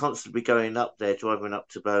we were constantly going up there, driving up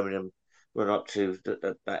to Birmingham, run up to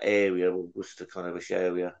that area, Worcester kind of ish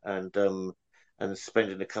area, and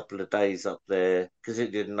spending a couple of days up there because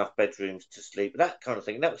it did enough bedrooms to sleep, that kind of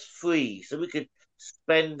thing. And that was free, so we could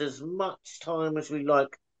spend as much time as we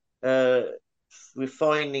like uh,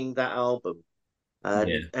 refining that album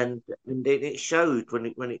yeah, and it showed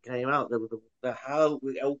when it came out. There was how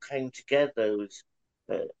it all came together. It was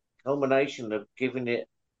a culmination of giving it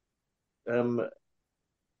um,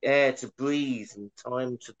 air to breathe and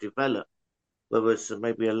time to develop. Whereas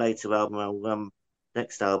maybe a later album, our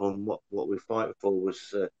next album, what we're fighting for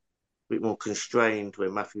was a bit more constrained,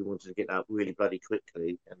 where Matthew wanted to get out really bloody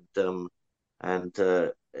quickly, and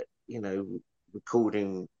you know,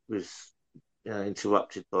 recording was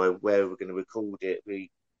interrupted by where we're going to record it.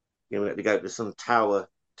 We had to go to some tower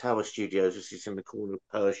studios, which is in the corner of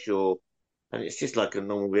Pershore, and it's just like a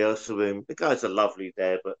normal rehearsal room. The guys are lovely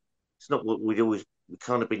there, but it's not what we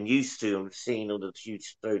kind of been used to and seen all the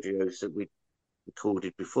huge studios that we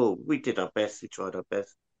recorded before. We did our best. We tried our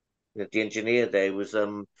best. The engineer there was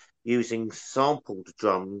using sampled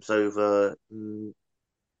drums over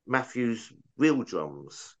Matthew's real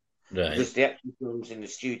drums right. because the actual drums in the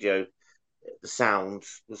studio, the sound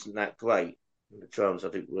wasn't that great. The drums, I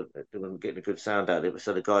think, they weren't getting a good sound out of it.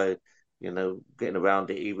 So the guy, getting around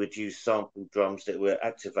it, he would use sample drums that were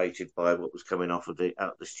activated by what was coming off of the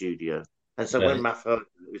out of the studio. And so when Right. Matt heard it,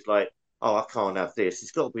 it was like, "Oh, I can't have this.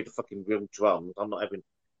 It's got to be the fucking real drums. I'm not having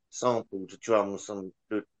sampled drums on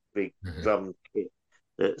the big drum kit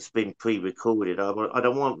that's been pre-recorded. I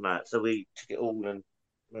don't want that." So we took it all and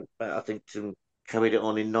went back, I think, to carried it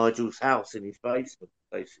on in Nigel's house in his basement,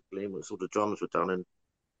 basically, and all the drums were done. And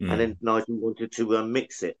then Mm. Nigel wanted to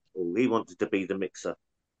mix it, or he wanted to be the mixer.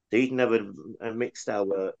 So he'd never mixed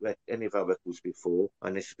any of our records before,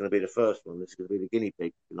 and this is going to be the first one. This is going to be the guinea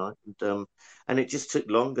pig, and it just took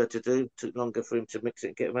longer to do. Took longer for him to mix it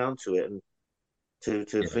and get around to it, and to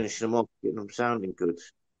Yeah, finish them off, getting them sounding good.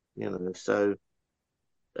 So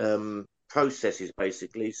processes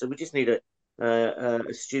basically. So we just need a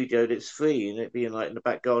studio that's free, and it being like in the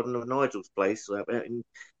back garden of Nigel's place out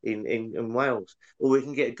in Wales, or we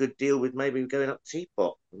can get a good deal with maybe going up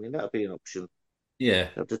Teapot. I mean, that would be an option. yeah.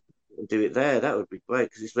 Have to do it there. That would be great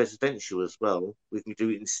because it's residential as well. We can do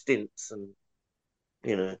it in stints and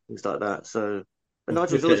things like that. So, but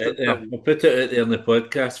Nigel's always got some. I'll put it out there on the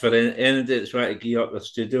podcast for any that's trying to gear up the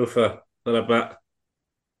studio for a bit.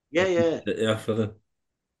 Yeah, I'll put yeah. it there for them.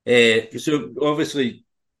 Good. So obviously,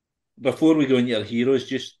 before we go into your heroes,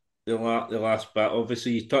 just the last bit.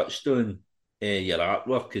 Obviously, you touched on your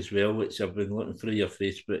artwork as well, which I've been looking through your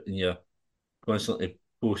Facebook, and you're constantly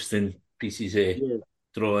posting pieces of Yeah,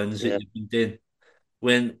 drawings that yeah. you've been doing.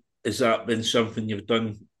 When has that been something you've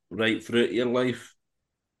done right throughout your life?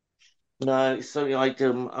 No, it's something I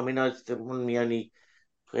do. I mean, I one of the only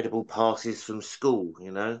credible passes from school.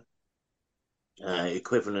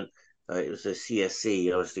 equivalent. It was a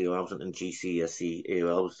CSE. I wasn't in GCSE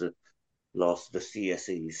era. I was the last of the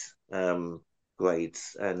CSEs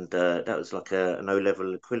grades, and that was like an O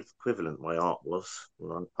level equivalent. My art was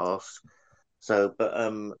when I passed. So, but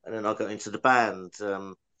and then I got into the band.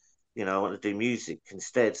 I want to do music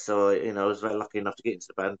instead. So, I was very lucky enough to get into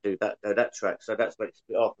the band, do that track. So that's makes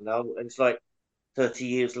it off now. And it's like 30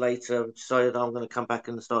 years later, I've decided I'm going to come back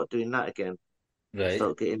and start doing that again. Right.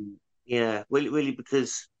 Start getting, yeah, really,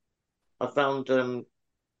 because I found, I'm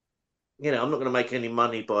not going to make any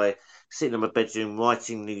money by sitting in my bedroom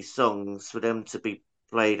writing these songs for them to be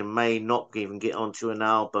played and may not even get onto an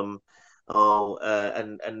album. Oh,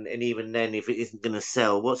 and even then, if it isn't going to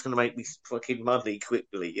sell, what's going to make me fucking money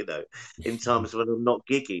quickly? In times when I'm not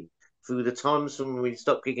gigging. Through the times when we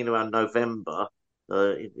stop gigging around November,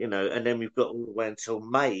 and then we've got all the way until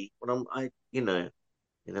May when Yeah.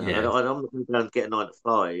 I'm not going to go and get a 9 to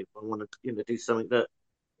 5. I want to, do something that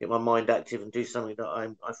get my mind active and do something that I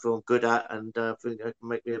feel I'm good at, and think I can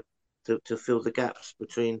make me to fill the gaps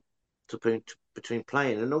between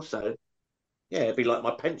playing, and also, yeah, it'd be like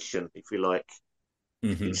my pension, if you like.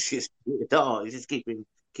 Hmm. It's just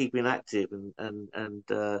keeping active and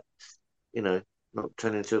you know not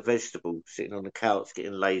turning into a vegetable, sitting on the couch,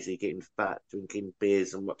 getting lazy, getting fat, drinking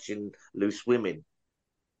beers and watching loose women.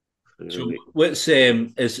 So what's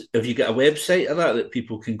is have you got a website of that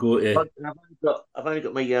people can go to? I've only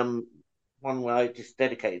got my one where I just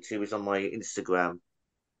dedicated to is on my Instagram.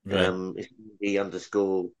 Right. It's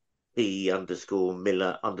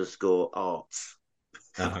P_Miller_arts.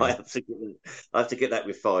 I Uh-huh. have to get that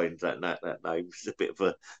refined. That name is a bit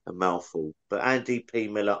of a mouthful. But Andy P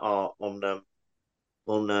Miller Art on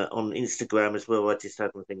Instagram as well. I just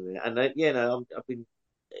had my thing there, and I've been,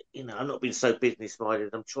 I've not been so business minded.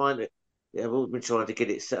 I'm trying to, yeah, I've always been trying to get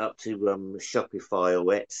it set up to Shopify or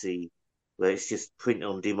Etsy, where it's just print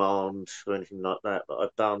on demand or anything like that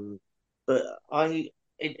I've done. But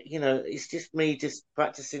it's just me just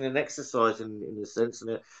practicing and exercising in a sense,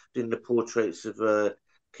 and doing the portraits of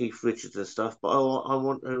Keith Richards and stuff. But I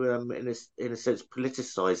want to, in a sense,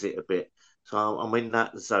 politicize it a bit. So I'm in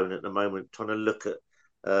that zone at the moment, trying to look at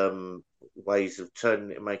ways of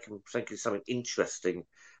turning it and making something interesting.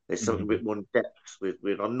 There's something a Hmm. bit more in depth with.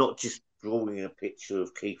 I'm not just drawing a picture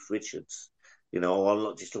of Keith Richards, I'm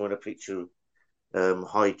not just drawing a picture of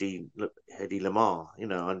Hedy Lamar.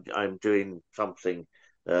 I'm doing something.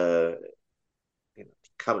 Uh,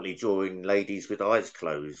 Currently drawing ladies with eyes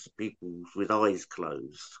closed, people with eyes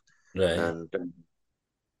closed, Right.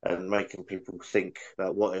 and making people think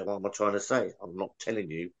about what am I trying to say. I'm not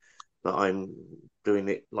telling you that I'm doing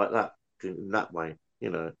it like that, doing it in that way.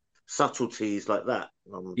 Subtleties like that.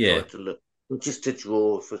 I'm Yeah. trying to look not just to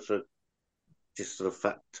draw just for the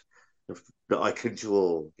fact that I can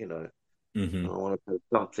draw. I Hmm. want to put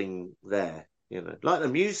something there. Like the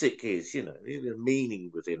music is. There's a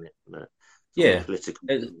meaning within it. Some of the Yeah. political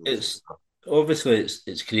things and It's stuff. obviously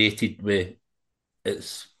it's created with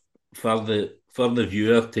it's for the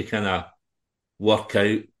viewer to kind of work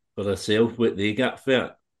out for themselves what they get for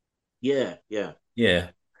it. Yeah, yeah,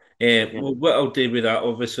 Yeah. yeah. Well, what I'll do with that,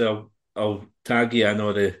 obviously, I'll tag you in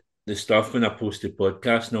all the stuff when I post the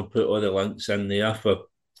podcast, and I'll put all the links in there for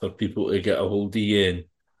people to get a hold of you and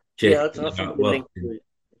check Yeah, out I'll your send you a artwork. link to it.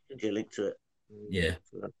 I'll send you a link to it. Yeah.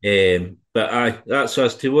 So, But that's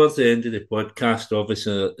us towards the end of the podcast.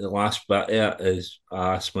 Obviously, the last bit of it is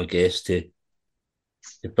I ask my guests to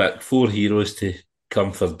pick four heroes to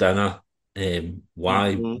come for dinner.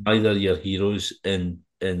 Why mhm. they're your heroes, and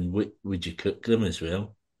would you cook them as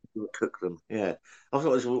well? You'll cook them. Yeah, I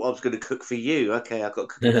was going to cook for you. Okay, I've got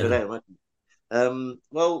cooking for them. Okay.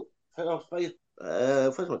 Well,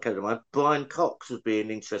 first one came to mind. Brian Cox would be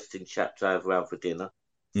an interesting chap to have around for dinner.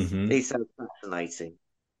 Hmm. He sounds fascinating.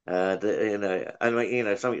 Something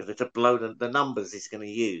to blow the numbers he's going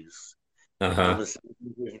to use. The Uh-huh. numbers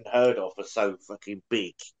we've even heard of are so fucking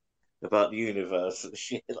big about the universe and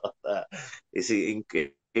shit like that. It's an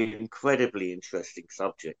incredibly interesting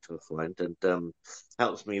subject, I find, and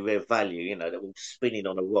helps me with value. That we're spinning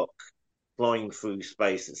on a rock, flying through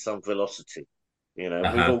space at some velocity. And we've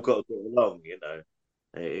Uh-huh. all got to get along.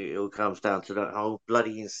 It all comes down to that how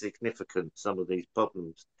bloody insignificant some of these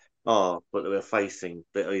problems are, but that we're facing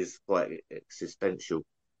that is quite existential.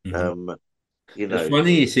 Hmm. Um, It's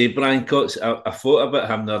funny you say Brian Cox. I thought about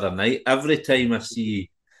him the other night. Every time I see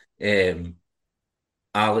um,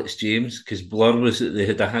 Alex James, because Blur they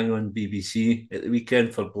had a hang on BBC at the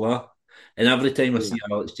weekend for Blur, and every time I yeah. see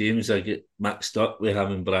Alex James, I get mixed up with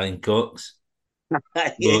him and Brian Cox.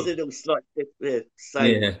 It's So a little slightly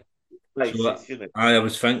same yeah, so places. I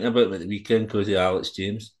was thinking about it at the weekend because of Alex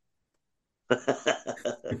James.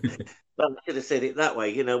 Well, I should have said it that way,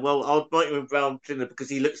 you know. Well, I'll make him a brown thinner because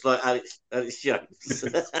he looks like Alex James.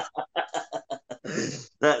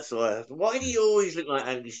 That's why. Why do you always look like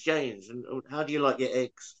Alex James? And how do you like your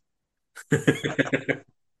eggs?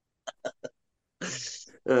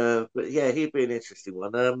 But yeah, he'd be an interesting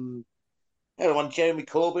one. Another one, Jeremy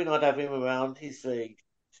Corbyn. I'd have him around. Very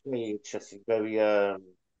interesting.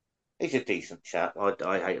 He's a decent chap.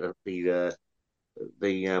 I hate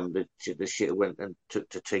the shit it went and took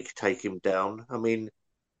to take him down. I mean,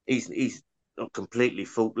 he's not completely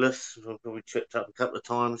faultless. I've probably tripped up a couple of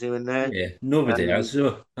times here and there. Yeah, nobody Um, has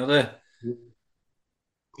though, are they? you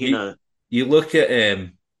You know, you look at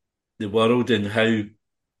the world and how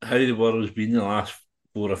the world's been the last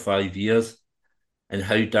 4 or 5 years and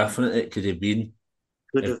how different it could have been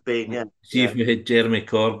could if have been, yeah, see yeah, if we had Jeremy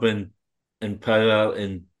Corbyn in power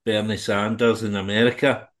and Bernie Sanders in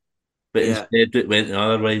America, but yeah. instead it went the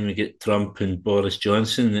other way and we get Trump and Boris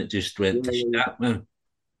Johnson and it just went to Yeah, yeah. shit, man.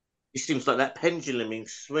 It seems like that pendulum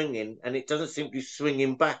is swinging, and it doesn't seem to be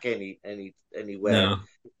swinging back anywhere. No.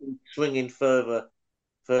 It's swinging further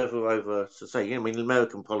over. So say, I mean,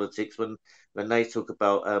 American politics when they talk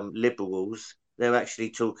about liberals, they're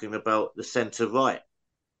actually talking about the centre right.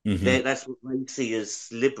 Hmm. That's what they see as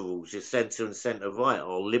liberals. Your centre and centre right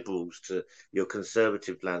are liberals to your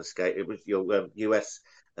conservative landscape. It was your US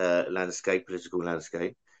landscape, political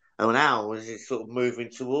landscape. And now is sort of moving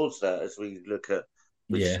towards that as we look at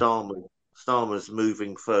with Yeah. Starmer's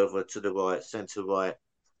moving further to the right, centre right.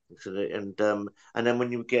 And then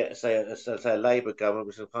when you get say a Labour government,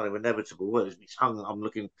 which is kind of inevitable, well, it's hung. I'm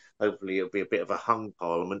looking. Hopefully, it'll be a bit of a hung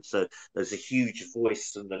parliament. So there's a huge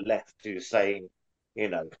voice on the left who's saying, you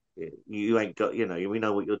know, you ain't got, we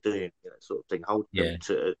know what you're doing, sort of thing. Hold them Yeah.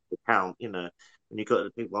 to account, and you've got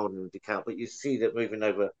the people holding them to account. But you see that moving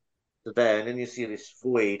over to there, and then you see this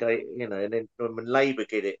void, and then when Labour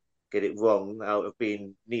get it wrong out of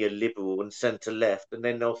being neoliberal and centre left, and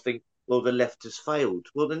then they'll think, well, the left has failed.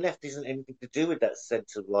 Well, the left isn't anything to do with that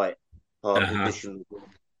centre right part Uh-huh. condition of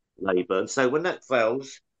Labour, and so when that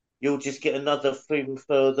fails, you'll just get another even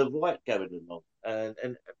further right going along,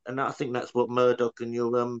 and I think that's what Murdoch and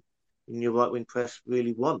your right wing press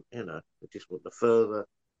really want. They just want the further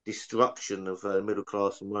destruction of middle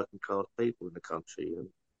class and working class people in the country, and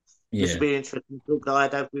this would Yeah. be an interesting talk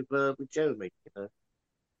I'd have with Jeremy.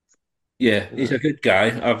 Yeah, You he's know. a good guy.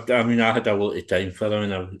 I mean, I had a lot of time for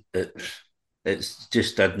him, and it's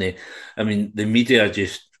just didn't. I mean, the media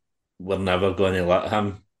just were never going to let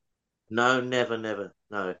him. No, never, never,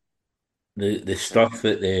 no. The stuff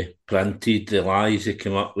that they printed, the lies they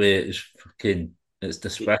came up with, is fucking it's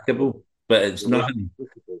It, despicable. But it's it was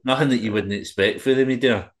nothing that you yeah, wouldn't expect for the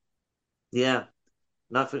media. yeah,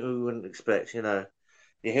 nothing we wouldn't expect.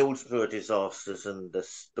 The Hillsborough disasters and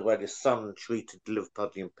the way the Sun treated the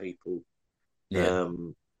Liverpudlian people. Yeah,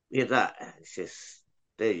 Um, yeah, that it's just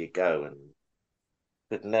there you go, and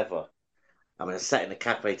could never. I mean, I sat in a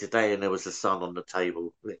cafe today and there was a Sun on the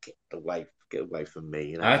table. Get away from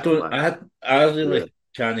me. I It's don't. like, I yeah, really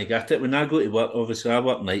can't get it when I go to work. Obviously, I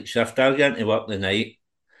work night shift. I get into work the night.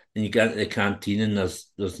 And you get into the canteen and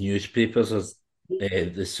there's newspapers,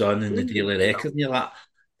 there's the Sun and the Daily Record, and you're like,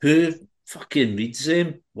 who fucking reads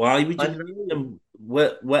them? Why would I you read know. them?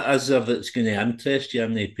 What is there that's going to interest you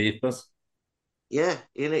in the papers? Yeah,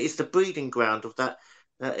 it's the breeding ground of that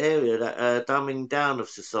area, that dumbing down of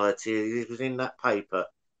society. It was in that paper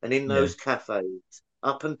and in Yeah, those cafes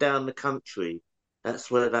up and down the country.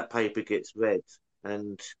 That's where that paper gets read,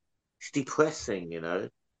 and it's depressing.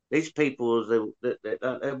 These people,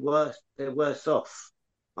 they're worse off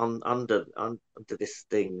under this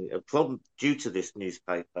thing. A problem due to this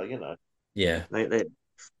newspaper. yeah, They're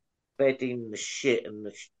fed in the shit and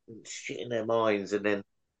the shit in their minds, and then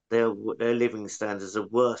their living standards are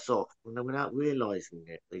worse off without realizing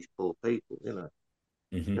it. These poor people,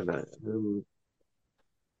 hmm, you know,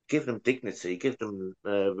 give them dignity, give them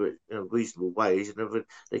reasonable wage, and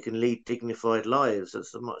they can lead dignified lives.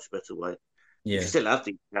 That's a much better way. You can yeah, still have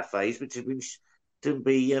these cafes, but to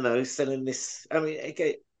be, selling this. I mean,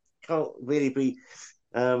 it can't really be.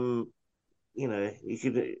 Um, you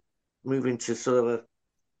could move into sort of a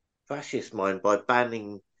fascist mind by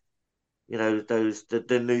banning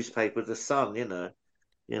the newspaper, the Sun.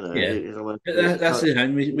 yeah. But You that's can't. the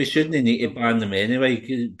thing. We shouldn't need to ban them anyway.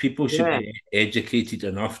 'Cause people should Yeah, be educated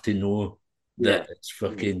enough to know that yeah, it's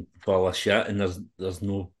yeah, fucking full of shit and there's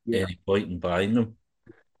no yeah. any point in buying them.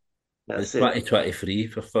 It's That's it. 2023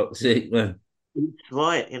 for fuck's sake, man. It's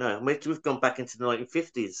right. We've gone back into the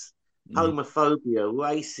 1950s. Mm. Homophobia,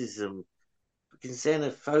 racism, fucking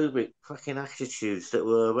xenophobic fucking attitudes that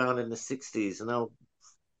were around in the 60s, and now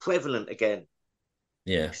prevalent again.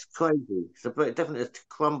 Yeah. It's crazy. It's definitely a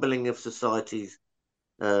crumbling of societies.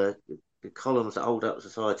 The columns that hold up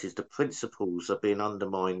societies, the principles are being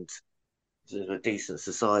undermined to a decent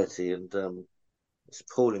society, and it's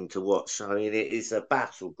appalling to watch. I mean, it is a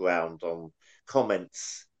battleground on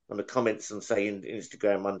comments, on the comments on, say,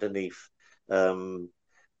 Instagram underneath.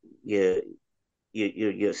 Yeah,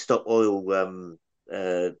 your stop oil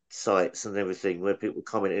sites and everything, where people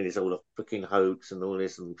commenting it's all a freaking hoax and all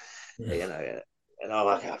this, and and I'm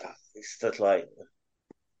like, it's just like,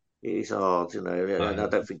 it is hard, and I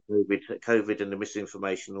don't think COVID and the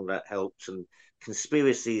misinformation all that helps, and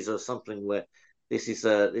conspiracies are something where this is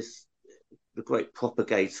this the great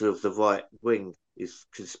propagator of the right wing is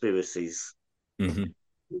conspiracies. Mm-hmm.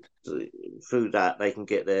 Through that, they can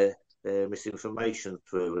get their misinformation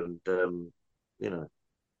through, and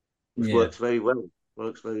which works very well.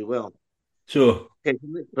 Works very well. So, okay, the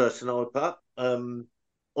next person I would put up, Oliver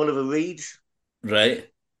Reed. right.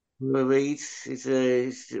 Oliver Reed is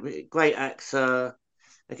a great actor.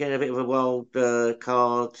 Again, a bit of a wild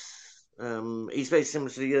card. He's very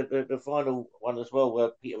similar to the final one as well,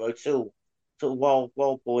 where Peter O'Toole, sort of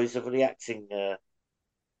wild boys of the acting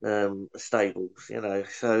stables,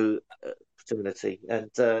 so fraternity,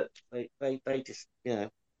 and they just,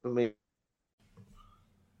 for me.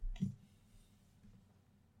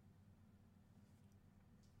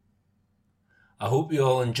 I hope you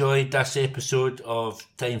all enjoyed this episode of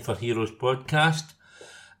Time for Heroes podcast.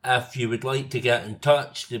 If you would like to get in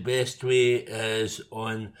touch, the best way is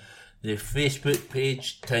on the Facebook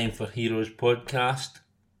page, Time for Heroes podcast,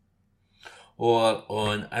 or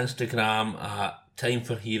on Instagram at Time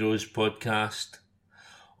for Heroes podcast,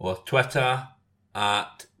 or Twitter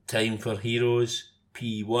at Time for Heroes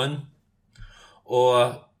P1,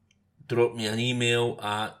 or drop me an email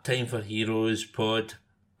at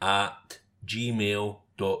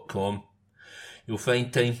timeforheroespod@gmail.com. You'll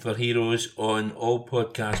find Time for Heroes on all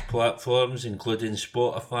podcast platforms, including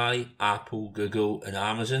Spotify, Apple, Google and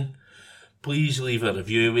Amazon. Please leave a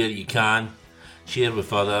review where you can, share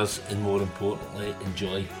with others, and more importantly,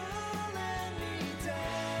 enjoy.